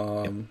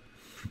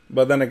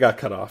 But then it got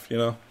cut off, you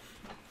know?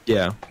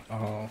 Yeah.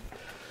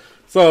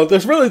 So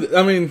there's really,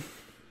 I mean,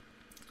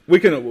 I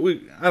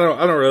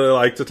don't really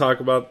like to talk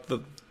about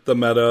the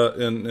meta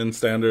in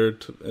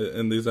standard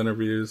in these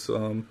interviews.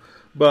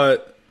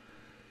 But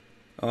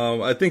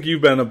I think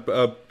you've been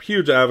a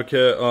huge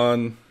advocate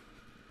on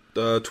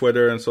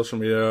Twitter and social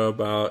media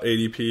about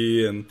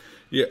ADP, and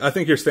I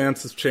think your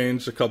stance has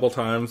changed a couple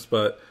times,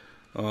 but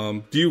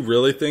do you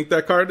really think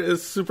that card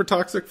is super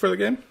toxic for the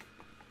game?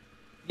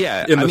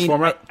 Yeah, in this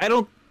format, I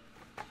don't.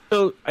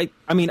 So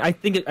I mean, I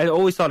think I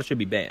always thought it should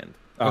be banned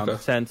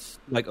since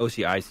like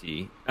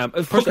OCIC.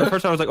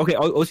 First I was like, okay,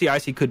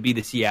 OCIC could be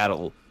the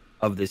Seattle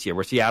of this year,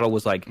 where Seattle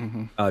was like,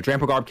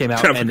 Trampogarb came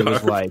out and it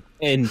was like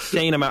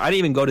insane amount. I didn't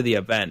even go to the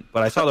event,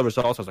 but I saw the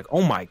results. I was like,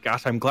 oh my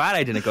gosh, I'm glad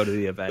I didn't go to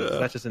the event.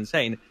 That's just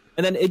insane.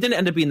 And then it didn't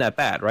end up being that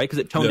bad, right? Because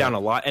it toned down a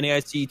lot.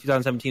 NAIC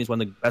 2017 is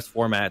one of the best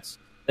formats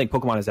I think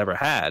Pokemon has ever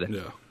had.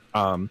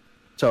 Yeah.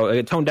 So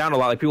it toned down a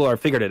lot. Like people are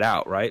figured it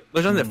out, right?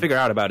 There's nothing to figure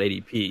out about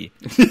ADP,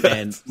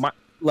 and my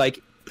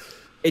mic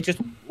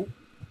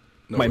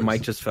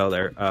just fell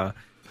there.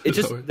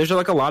 There's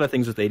like a lot of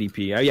things with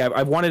ADP.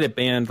 I've wanted it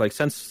banned like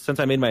since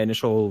I made my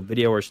initial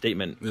video or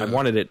statement. I've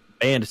wanted it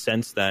banned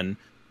since then.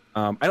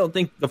 I don't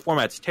think the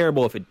format's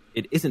terrible if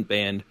it isn't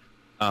banned,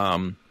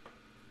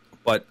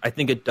 but I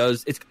think it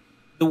does. It's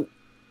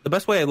the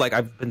best way. Like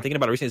I've been thinking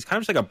about it recently. It's kind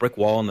of just like a brick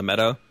wall in the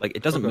meta. Like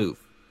it doesn't move.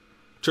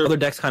 Sure. Other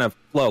decks kind of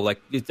flow.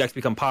 Like these decks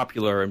become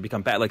popular and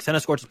become bad. Like Senna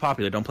Scorch is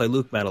popular. Don't play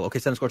Luke Metal. Okay,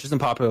 Senna Scorch isn't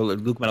popular.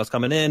 Luke Metal's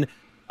coming in.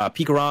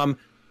 Pikarom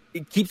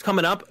it keeps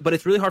coming up, but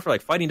it's really hard for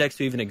like fighting decks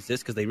to even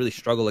exist because they really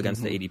struggle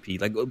against the ADP.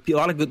 Like a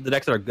lot of the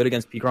decks that are good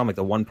against Pikarom, like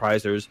the one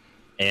prizers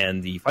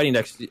and the fighting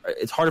decks,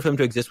 it's harder for them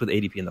to exist with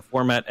ADP in the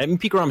format. I mean,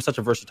 Pikarom is such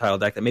a versatile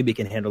deck that maybe it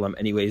can handle them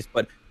anyways,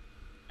 but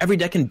every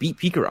deck can beat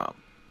Pikarom.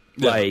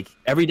 Yeah. Like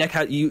every deck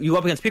has you go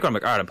up against Pikarom,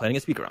 like, all right, I'm playing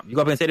against Pikarom. You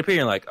go up against ADP, and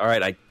you're like, all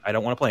right, I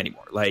don't want to play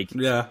anymore. Like,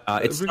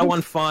 it's so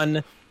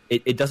unfun.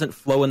 It doesn't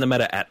flow in the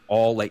meta at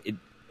all. Like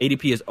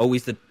ADP is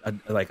always a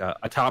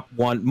top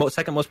one,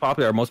 second most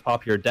popular or most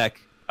popular deck.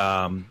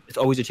 It's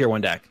always a tier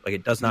 1 deck. Like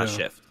it does not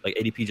shift. Like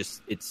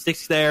ADP it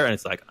sticks there, and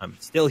it's like I'm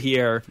still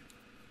here.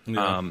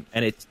 And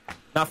it's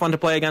not fun to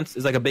play against.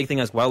 Is like a big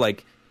thing as well.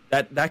 Like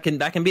that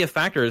can be a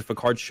factor if a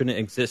card shouldn't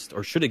exist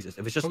or should exist.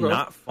 If it's just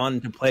not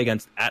fun to play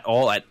against at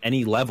all at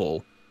any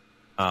level,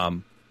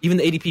 even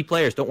the ADP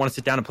players don't want to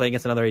sit down and play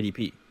against another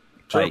ADP.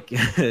 Sure. Like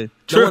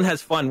no one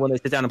has fun when they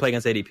sit down and play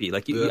against ADP.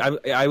 Like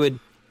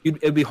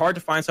it'd be hard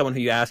to find someone who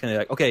you ask and they're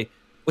like, okay,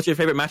 what's your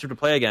favorite matchup to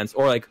play against?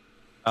 Or like,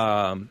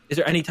 is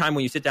there any time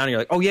when you sit down and you're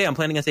like, oh yeah, I'm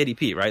playing against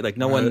ADP, right? Like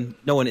no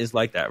one is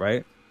like that,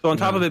 right? So on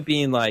top of it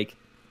being like,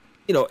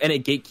 and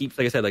it gatekeeps,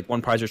 like I said, like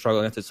one prize or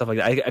struggle against it, stuff like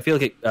that. I feel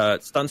like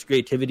it stunts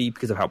creativity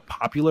because of how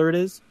popular it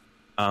is.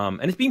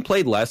 And it's being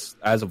played less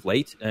as of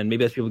late, and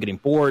maybe that's people getting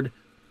bored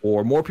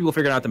or more people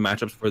figuring out the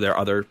matchups for their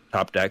other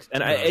top decks.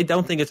 And I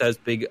don't think it's as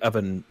big of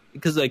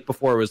because like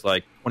before it was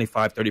like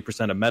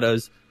 25-30% of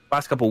metas.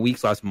 Last couple of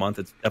weeks, last month,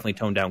 it's definitely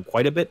toned down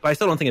quite a bit, but I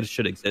still don't think it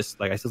should exist.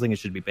 Like I still think it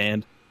should be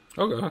banned.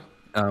 Okay.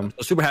 So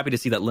super happy to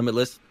see that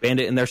Limitless banned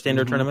it in their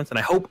standard tournaments, and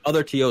I hope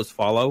other TOs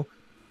follow.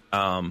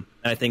 And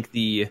I think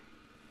the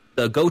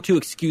go-to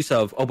excuse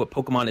of but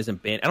Pokemon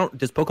isn't banned.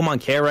 Does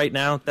Pokemon care right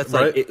now? That's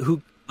like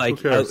who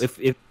cares? If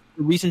the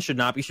reason should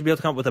not, you should be able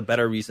to come up with a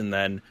better reason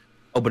than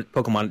but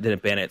Pokemon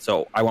didn't ban it,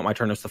 so I want my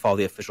tournaments to follow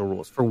the official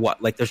rules. For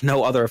what? Like there's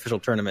no other official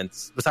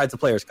tournaments besides the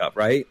Players Cup,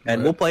 right?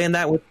 And we'll play in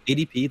that with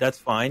ADP. That's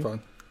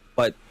fine.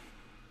 But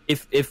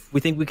if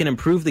we think we can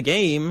improve the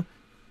game,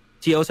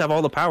 TOs have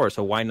all the power,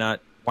 so why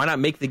not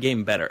make the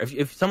game better?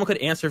 If someone could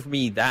answer for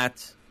me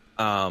that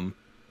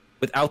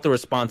without the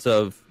response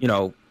of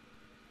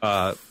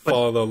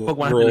follow the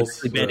Pokemon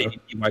rules. ADP,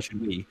 why should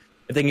we?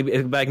 If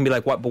I can be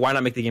like, what? But why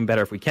not make the game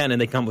better if we can?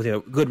 And they come with a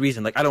good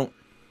reason. Like I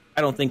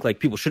don't think like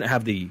people shouldn't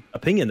have the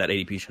opinion that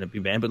ADP shouldn't be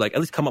banned, but like at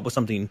least come up with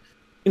something,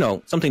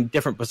 something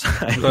different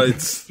besides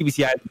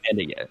TBCI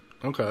banning it.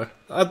 Okay,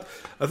 I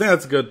think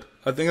that's good.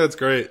 I think that's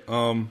great.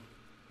 I'm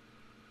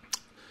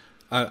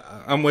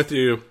with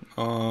you.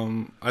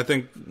 I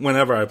think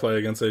whenever I play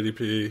against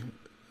ADP,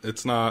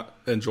 it's not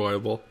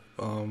enjoyable.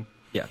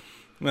 Yeah,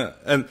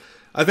 and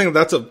I think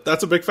that's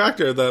a big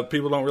factor that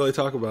people don't really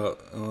talk about.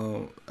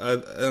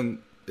 And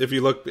if you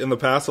look in the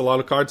past, a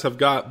lot of cards have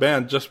got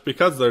banned just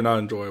because they're not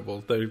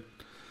enjoyable. They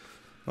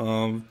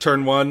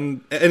turn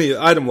 1 any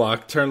item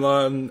lock, turn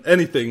 1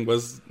 anything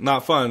was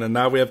not fun, and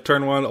now we have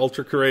turn 1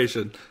 ultra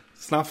curation.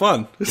 It's not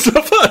fun. It's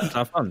not fun. It's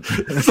not fun.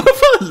 It's not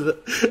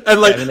fun.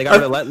 And like, they got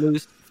rid of Let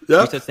Loose.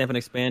 Yeah. Reset Stamping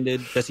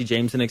expanded. Jesse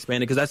Jameson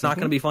expanded because that's not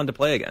going to be fun to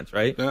play against,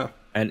 right? Yeah.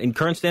 And in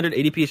current standard,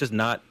 ADP is just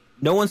not.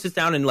 No one sits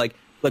down and like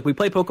we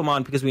play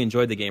Pokemon because we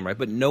enjoyed the game, right?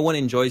 But no one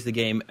enjoys the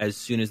game as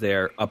soon as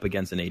they're up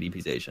against an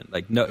ADPization.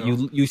 Like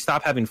you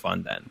stop having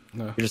fun then.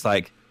 No. You're just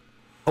like,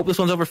 hope this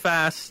one's over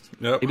fast.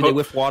 Yep. Maybe they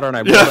whiff water and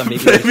I roll them.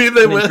 Maybe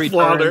they whiff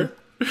water.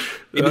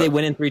 Maybe they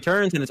win in 3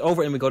 turns and it's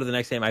over and we go to the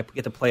next game. I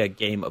get to play a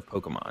game of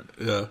Pokemon.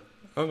 Yeah.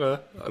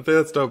 Okay. I think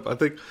that's dope. I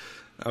think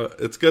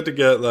it's good to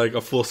get like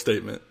a full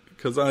statement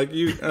because like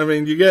you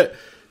get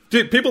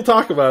people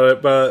talk about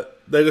it, but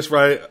they just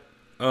write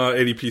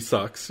ADP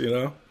sucks,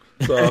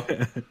 So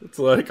it's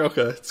like,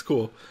 okay, it's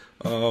cool.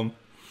 Kind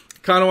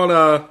of want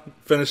to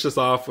finish this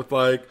off with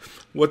like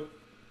what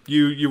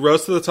you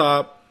rose to the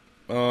top.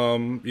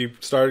 You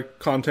started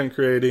content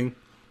creating,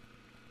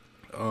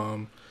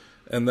 and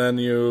then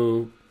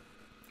you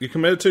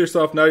committed to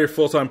yourself. Now you're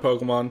full-time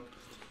Pokemon.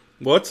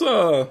 What's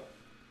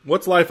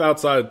life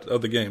outside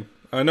of the game?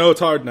 I know it's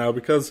hard now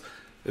because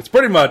it's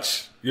pretty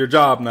much your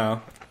job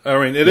now. I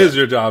mean, it is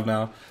your job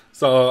now.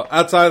 So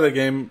outside of the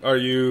game,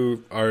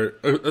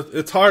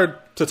 it's hard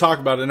to talk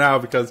about it now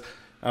because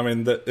I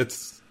mean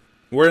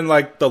we're in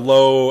like the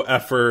low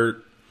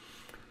effort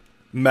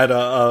meta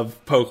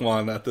of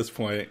Pokemon at this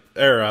point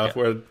era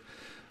where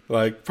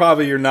like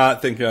probably you're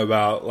not thinking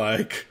about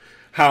like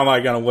how am I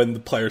going to win the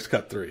Players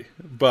Cup 3,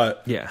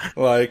 but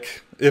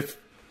like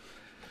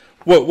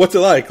what's it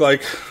like?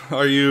 Like,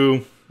 are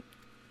you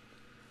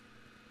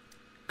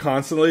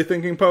constantly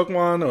thinking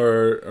Pokemon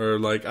or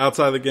like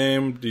outside the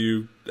game? Do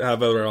you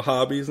have other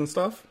hobbies and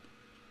stuff?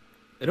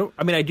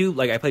 I do,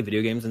 like, I play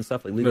video games and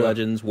stuff, like League of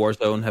Legends,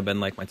 Warzone have been,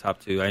 like, my top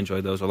 2. I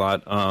enjoy those a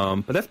lot.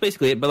 But that's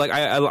basically it. But, like,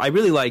 I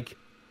really like,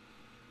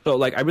 so,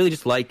 like, I really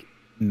just like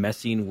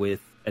messing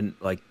with, and,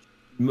 like,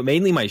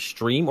 mainly my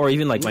stream, or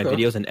even, like, my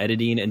videos and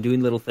editing, and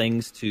doing little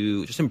things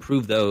to just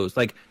improve those.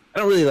 Like, I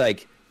don't really,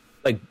 like,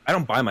 I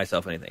don't buy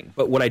myself anything.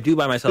 But what I do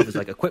buy myself is,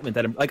 like, equipment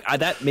that, like,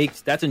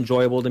 that's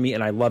enjoyable to me,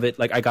 and I love it.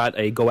 Like, I got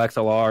a Go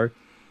XLR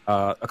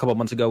a couple of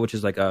months ago, which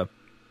is, like, a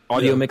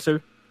audio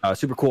mixer.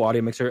 super cool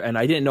audio mixer, and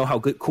I didn't know how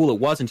cool it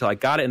was until I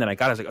got it, and then I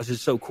got it. I was like, oh, this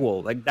is so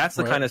cool. Like that's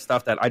the kind of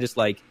stuff that I just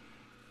like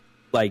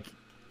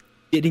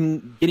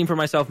getting for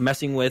myself,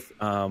 messing with,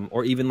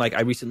 or even like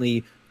I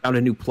recently found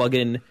a new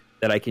plugin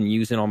that I can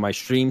use in on my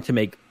stream to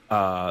make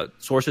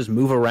sources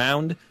move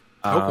around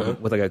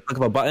with like a click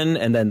of a button,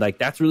 and then like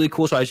that's really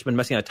cool. So I've just been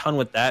messing a ton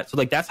with that. So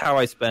like that's how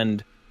I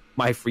spend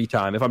my free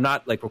time. If I'm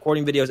not like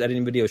recording videos,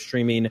 editing videos,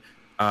 streaming,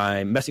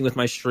 I'm messing with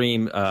my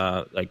stream,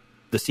 like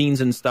the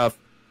scenes and stuff.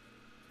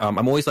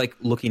 I'm always like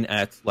looking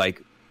at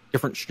like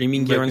different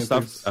streaming gear and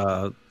stuff,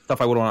 stuff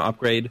I would want to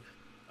upgrade.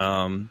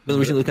 Been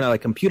recently looking at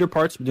like computer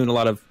parts. Been doing a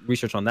lot of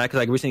research on that because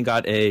I recently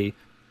got a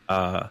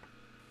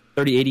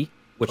 3080,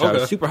 which I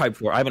was super hyped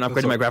for. I haven't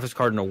upgraded my graphics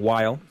card in a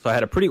while, so I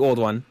had a pretty old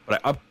one, but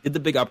I did the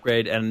big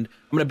upgrade, and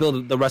I'm going to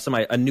build the rest of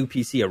a new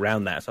PC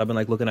around that. So I've been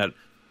like looking at,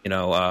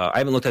 I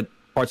haven't looked at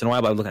parts in a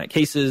while, but I'm looking at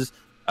cases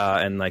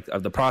and like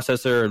of the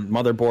processor and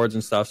motherboards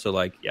and stuff. So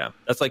like, yeah,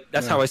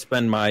 that's how I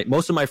spend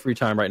most of my free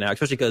time right now,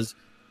 especially because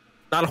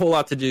not a whole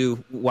lot to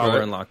do while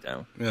we're in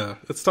lockdown. Yeah,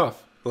 it's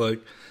tough. Like,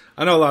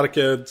 I know a lot of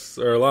kids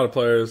or a lot of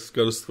players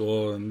go to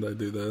school and they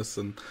do this,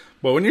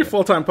 but when you're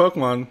full-time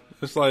Pokemon,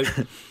 it's like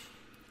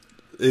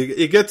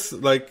it gets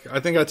like, I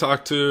think I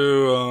talked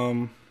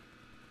to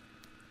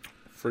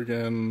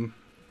freaking,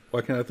 why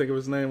can't I think of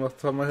his name off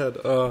the top of my head?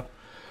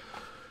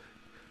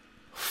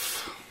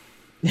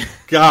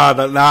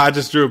 God, now I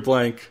just drew a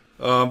blank.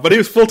 But he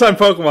was full-time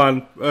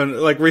Pokemon,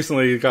 and like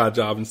recently he got a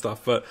job and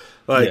stuff, but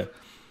like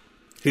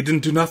he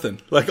didn't do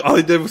nothing. Like all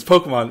he did was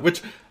Pokemon,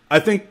 which I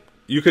think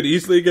you could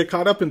easily get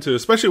caught up into,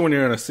 especially when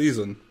you're in a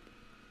season,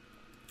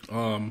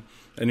 and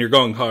you're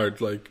going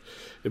hard. Like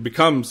it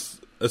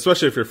becomes,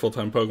 especially if you're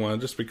full-time Pokemon,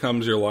 it just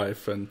becomes your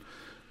life, and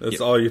that's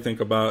all you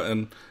think about.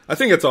 And I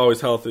think it's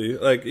always healthy.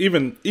 Like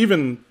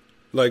even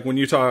like when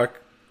you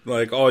talk,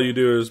 like all you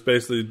do is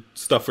basically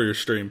stuff for your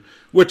stream,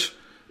 which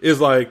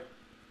is like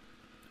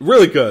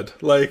really good.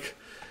 Like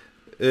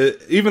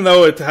even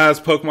though it has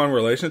Pokemon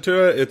relation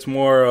to it, it's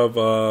more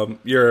of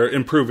you're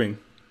improving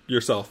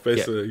yourself,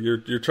 basically.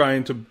 You're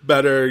trying to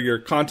better your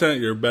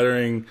content, you're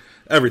bettering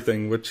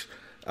everything, which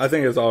I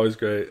think is always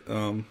great.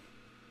 You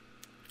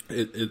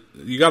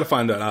got to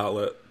find that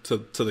outlet to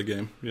the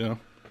game,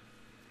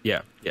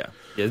 Yeah,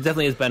 it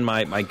definitely has been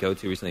my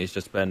go-to recently. It's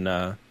just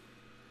been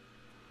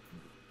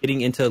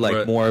getting into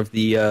like more of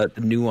the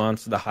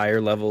nuance, the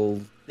higher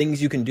level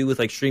things you can do with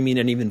like streaming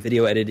and even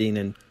video editing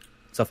and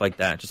stuff like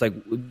that. Just like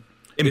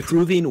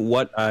improving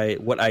what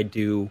I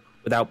do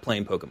without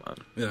playing Pokemon.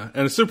 Yeah,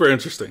 and it's super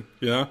interesting,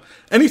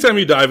 Anytime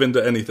you dive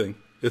into anything,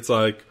 it's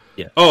like,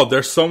 oh,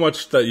 there's so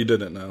much that you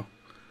didn't know,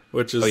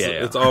 which is,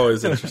 it's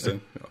always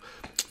interesting.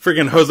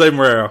 Freaking Jose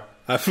Morero.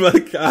 I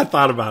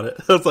thought about it.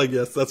 I was like,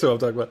 yes, that's what I'm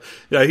talking about.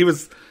 Yeah, he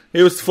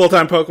was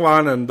full-time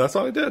Pokemon, and that's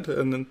all he did.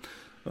 And then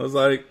I was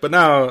like, but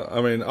now,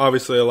 I mean,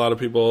 obviously a lot of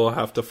people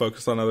have to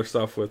focus on other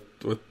stuff with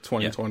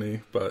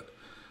 2020, but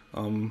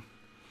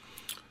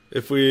it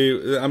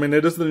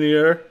is the new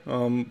year.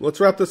 Let's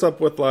wrap this up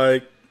with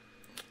like,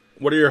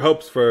 what are your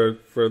hopes for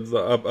the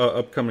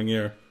upcoming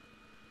year?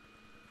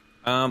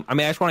 I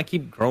just want to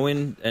keep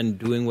growing and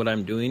doing what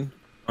I'm doing.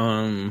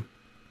 One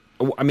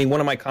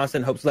of my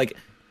constant hopes, like,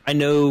 I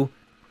know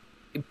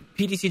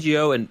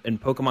PTCGO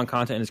and Pokemon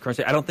content in its current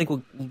state, I don't think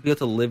we'll be able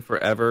to live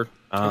forever.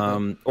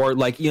 Or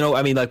like,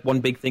 like one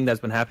big thing that's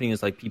been happening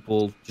is like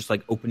people just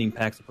like opening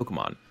packs of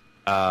Pokemon.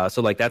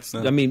 So like that's,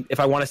 if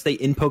I want to stay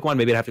in Pokemon,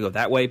 maybe I'd have to go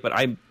that way, but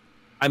I'm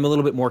a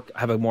little bit more,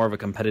 have more of a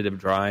competitive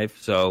drive.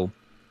 So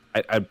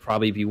I'd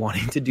probably be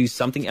wanting to do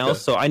something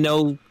else. So I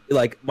know,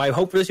 like, my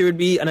hope for this year would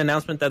be an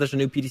announcement that there's a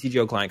new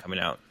PTCGO client coming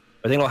out.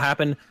 I think it'll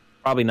happen.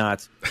 Probably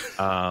not.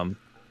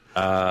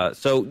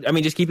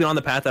 Just keeping on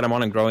the path that I'm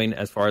on and growing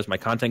as far as my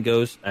content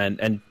goes,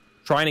 and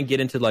trying to get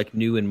into like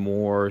new and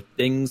more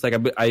things. Like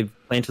I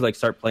plan to like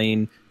start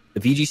playing the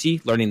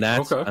VGC, learning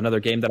that. Okay. Another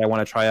game that I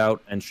want to try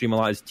out and stream a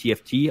lot is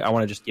TFT. I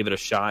want to just give it a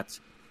shot,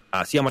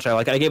 see how much I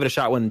like it. I gave it a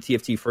shot when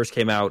TFT first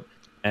came out,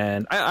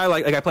 and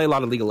I play a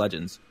lot of League of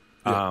Legends.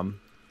 Yeah.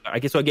 I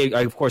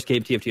of course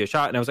gave TFT a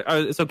shot, and I was like,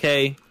 oh, it's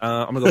okay.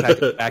 I'm gonna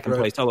go back and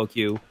play solo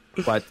queue.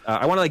 But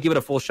I want to like give it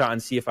a full shot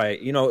and see if I,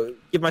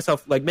 give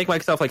myself like make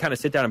myself like kind of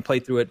sit down and play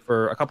through it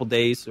for a couple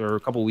days or a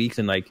couple weeks,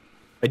 and like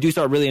I do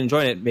start really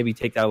enjoying it, maybe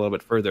take that a little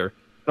bit further.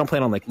 I don't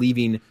plan on like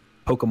leaving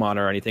Pokemon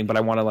or anything, but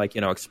I want to like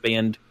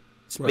expand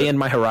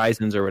my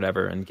horizons or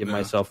whatever, and give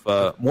myself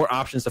more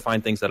options to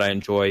find things that I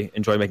enjoy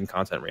making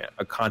content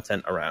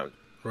around.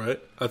 Right.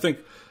 I think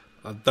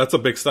that's a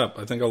big step.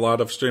 I think a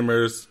lot of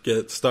streamers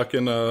get stuck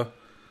in a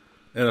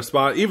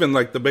spot, even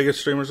like the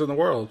biggest streamers in the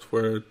world,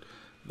 where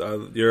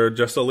you're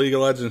just a League of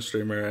Legends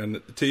streamer,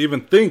 and to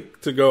even think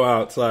to go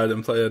outside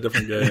and play a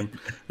different game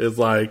is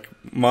like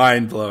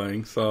mind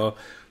blowing. So,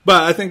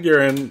 but I think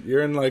you're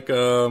in like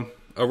a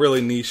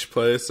really niche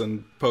place,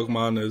 and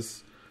Pokemon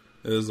is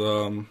it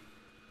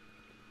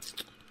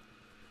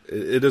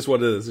is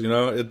what it is.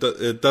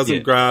 It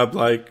doesn't grab,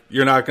 like,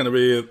 you're not going to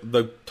be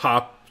the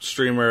top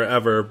streamer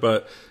ever,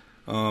 but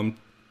to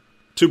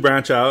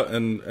branch out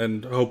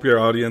and hope your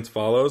audience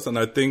follows. And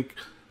I think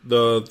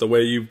the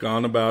way you've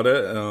gone about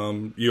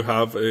it. You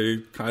have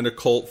a kind of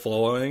cult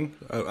following.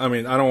 I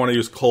mean, I don't want to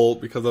use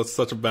cult because that's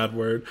such a bad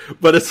word,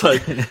 but it's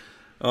like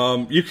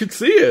you could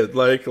see it.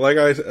 Like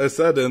I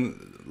said,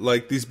 in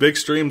like these big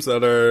streams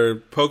that are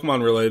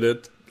Pokemon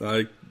related,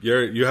 like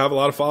you have a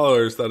lot of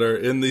followers that are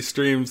in these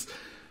streams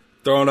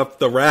throwing up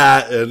the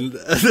rat, and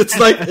it's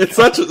like it's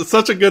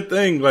such a good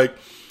thing. Like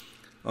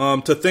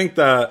to think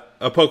that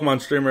a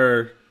Pokemon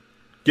streamer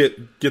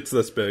gets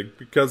this big,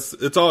 because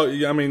it's all.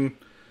 I mean,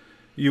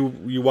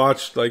 you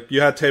watched, like, you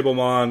had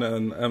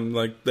Tablemon and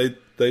like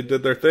they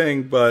did their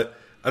thing, but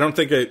I don't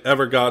think it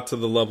ever got to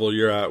the level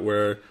you're at,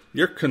 where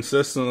you're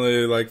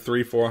consistently like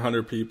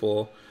 300-400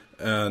 people,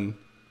 and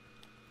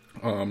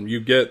you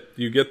get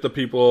the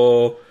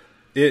people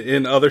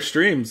in other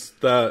streams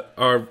that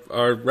are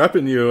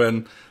repping you,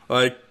 and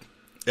like,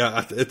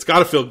 yeah, it's got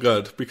to feel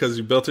good because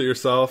you built it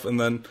yourself. And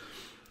then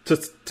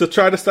to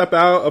try to step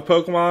out of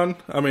Pokemon,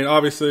 I mean,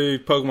 obviously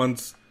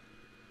Pokemon's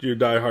your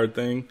diehard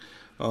thing,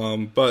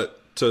 but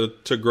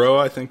to grow,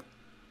 I think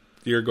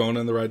you're going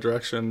in the right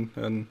direction.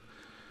 And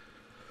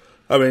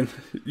I mean,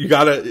 you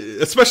gotta,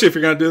 especially if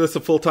you're gonna do this a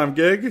full-time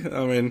gig,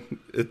 I mean,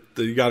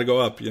 you gotta go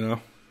up, you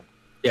know.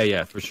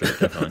 Yeah, for sure,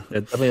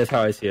 definitely. I mean, that's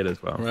how I see it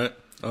as well. Right.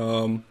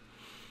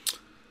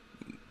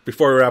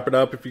 Before we wrap it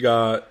up, if you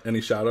got any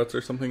shout-outs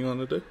or something you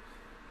want to do?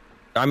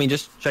 I mean,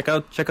 just check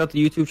out the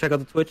YouTube, check out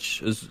the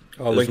Twitch.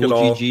 I'll link it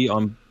all. GG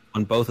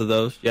on both of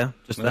those. Yeah,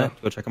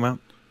 that. Go check them out.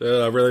 Yeah,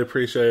 I really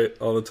appreciate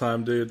all the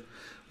time, dude.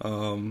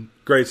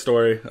 Great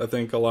story. I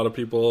think a lot of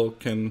people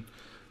can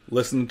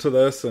listen to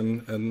this,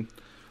 and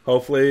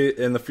hopefully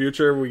in the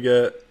future we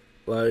get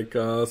like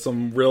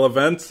some real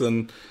events,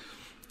 and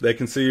they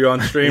can see you on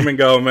stream and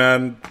go,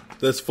 man,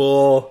 this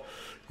fool.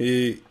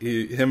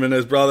 Him and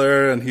his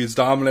brother, and he's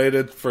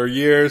dominated for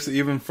years,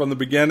 even from the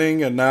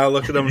beginning. And now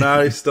look at him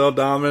now; he's still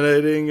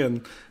dominating,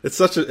 and it's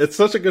such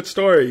a good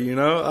story. You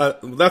know,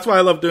 that's why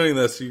I love doing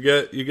this. You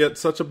get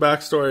such a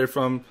backstory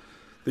from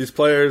these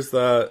players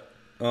that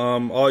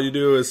all you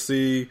do is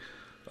see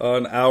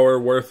an hour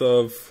worth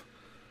of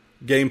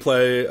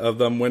gameplay of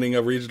them winning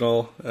a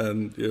regional,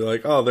 and you're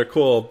like, oh, they're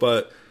cool.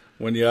 But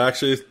when you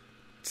actually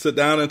sit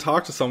down and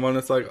talk to someone,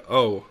 it's like,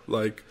 oh,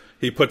 like,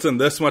 he puts in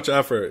this much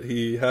effort.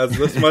 He has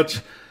this much.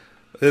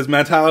 His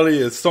mentality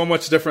is so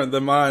much different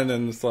than mine,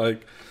 and it's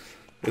like,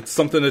 it's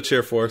something to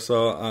cheer for.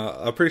 So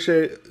I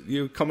appreciate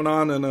you coming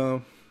on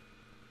and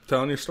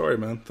telling your story,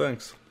 man.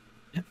 Thanks.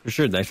 Yeah, for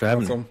sure. Thanks for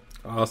having me.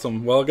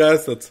 Awesome. Well,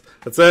 guys, that's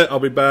it. I'll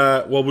be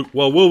back.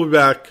 We'll be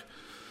back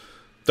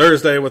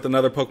Thursday with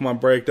another Pokemon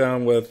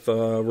breakdown with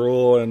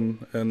Rule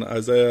and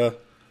Isaiah.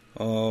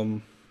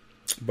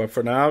 But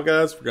for now,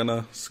 guys, we're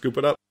gonna scoop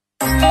it up.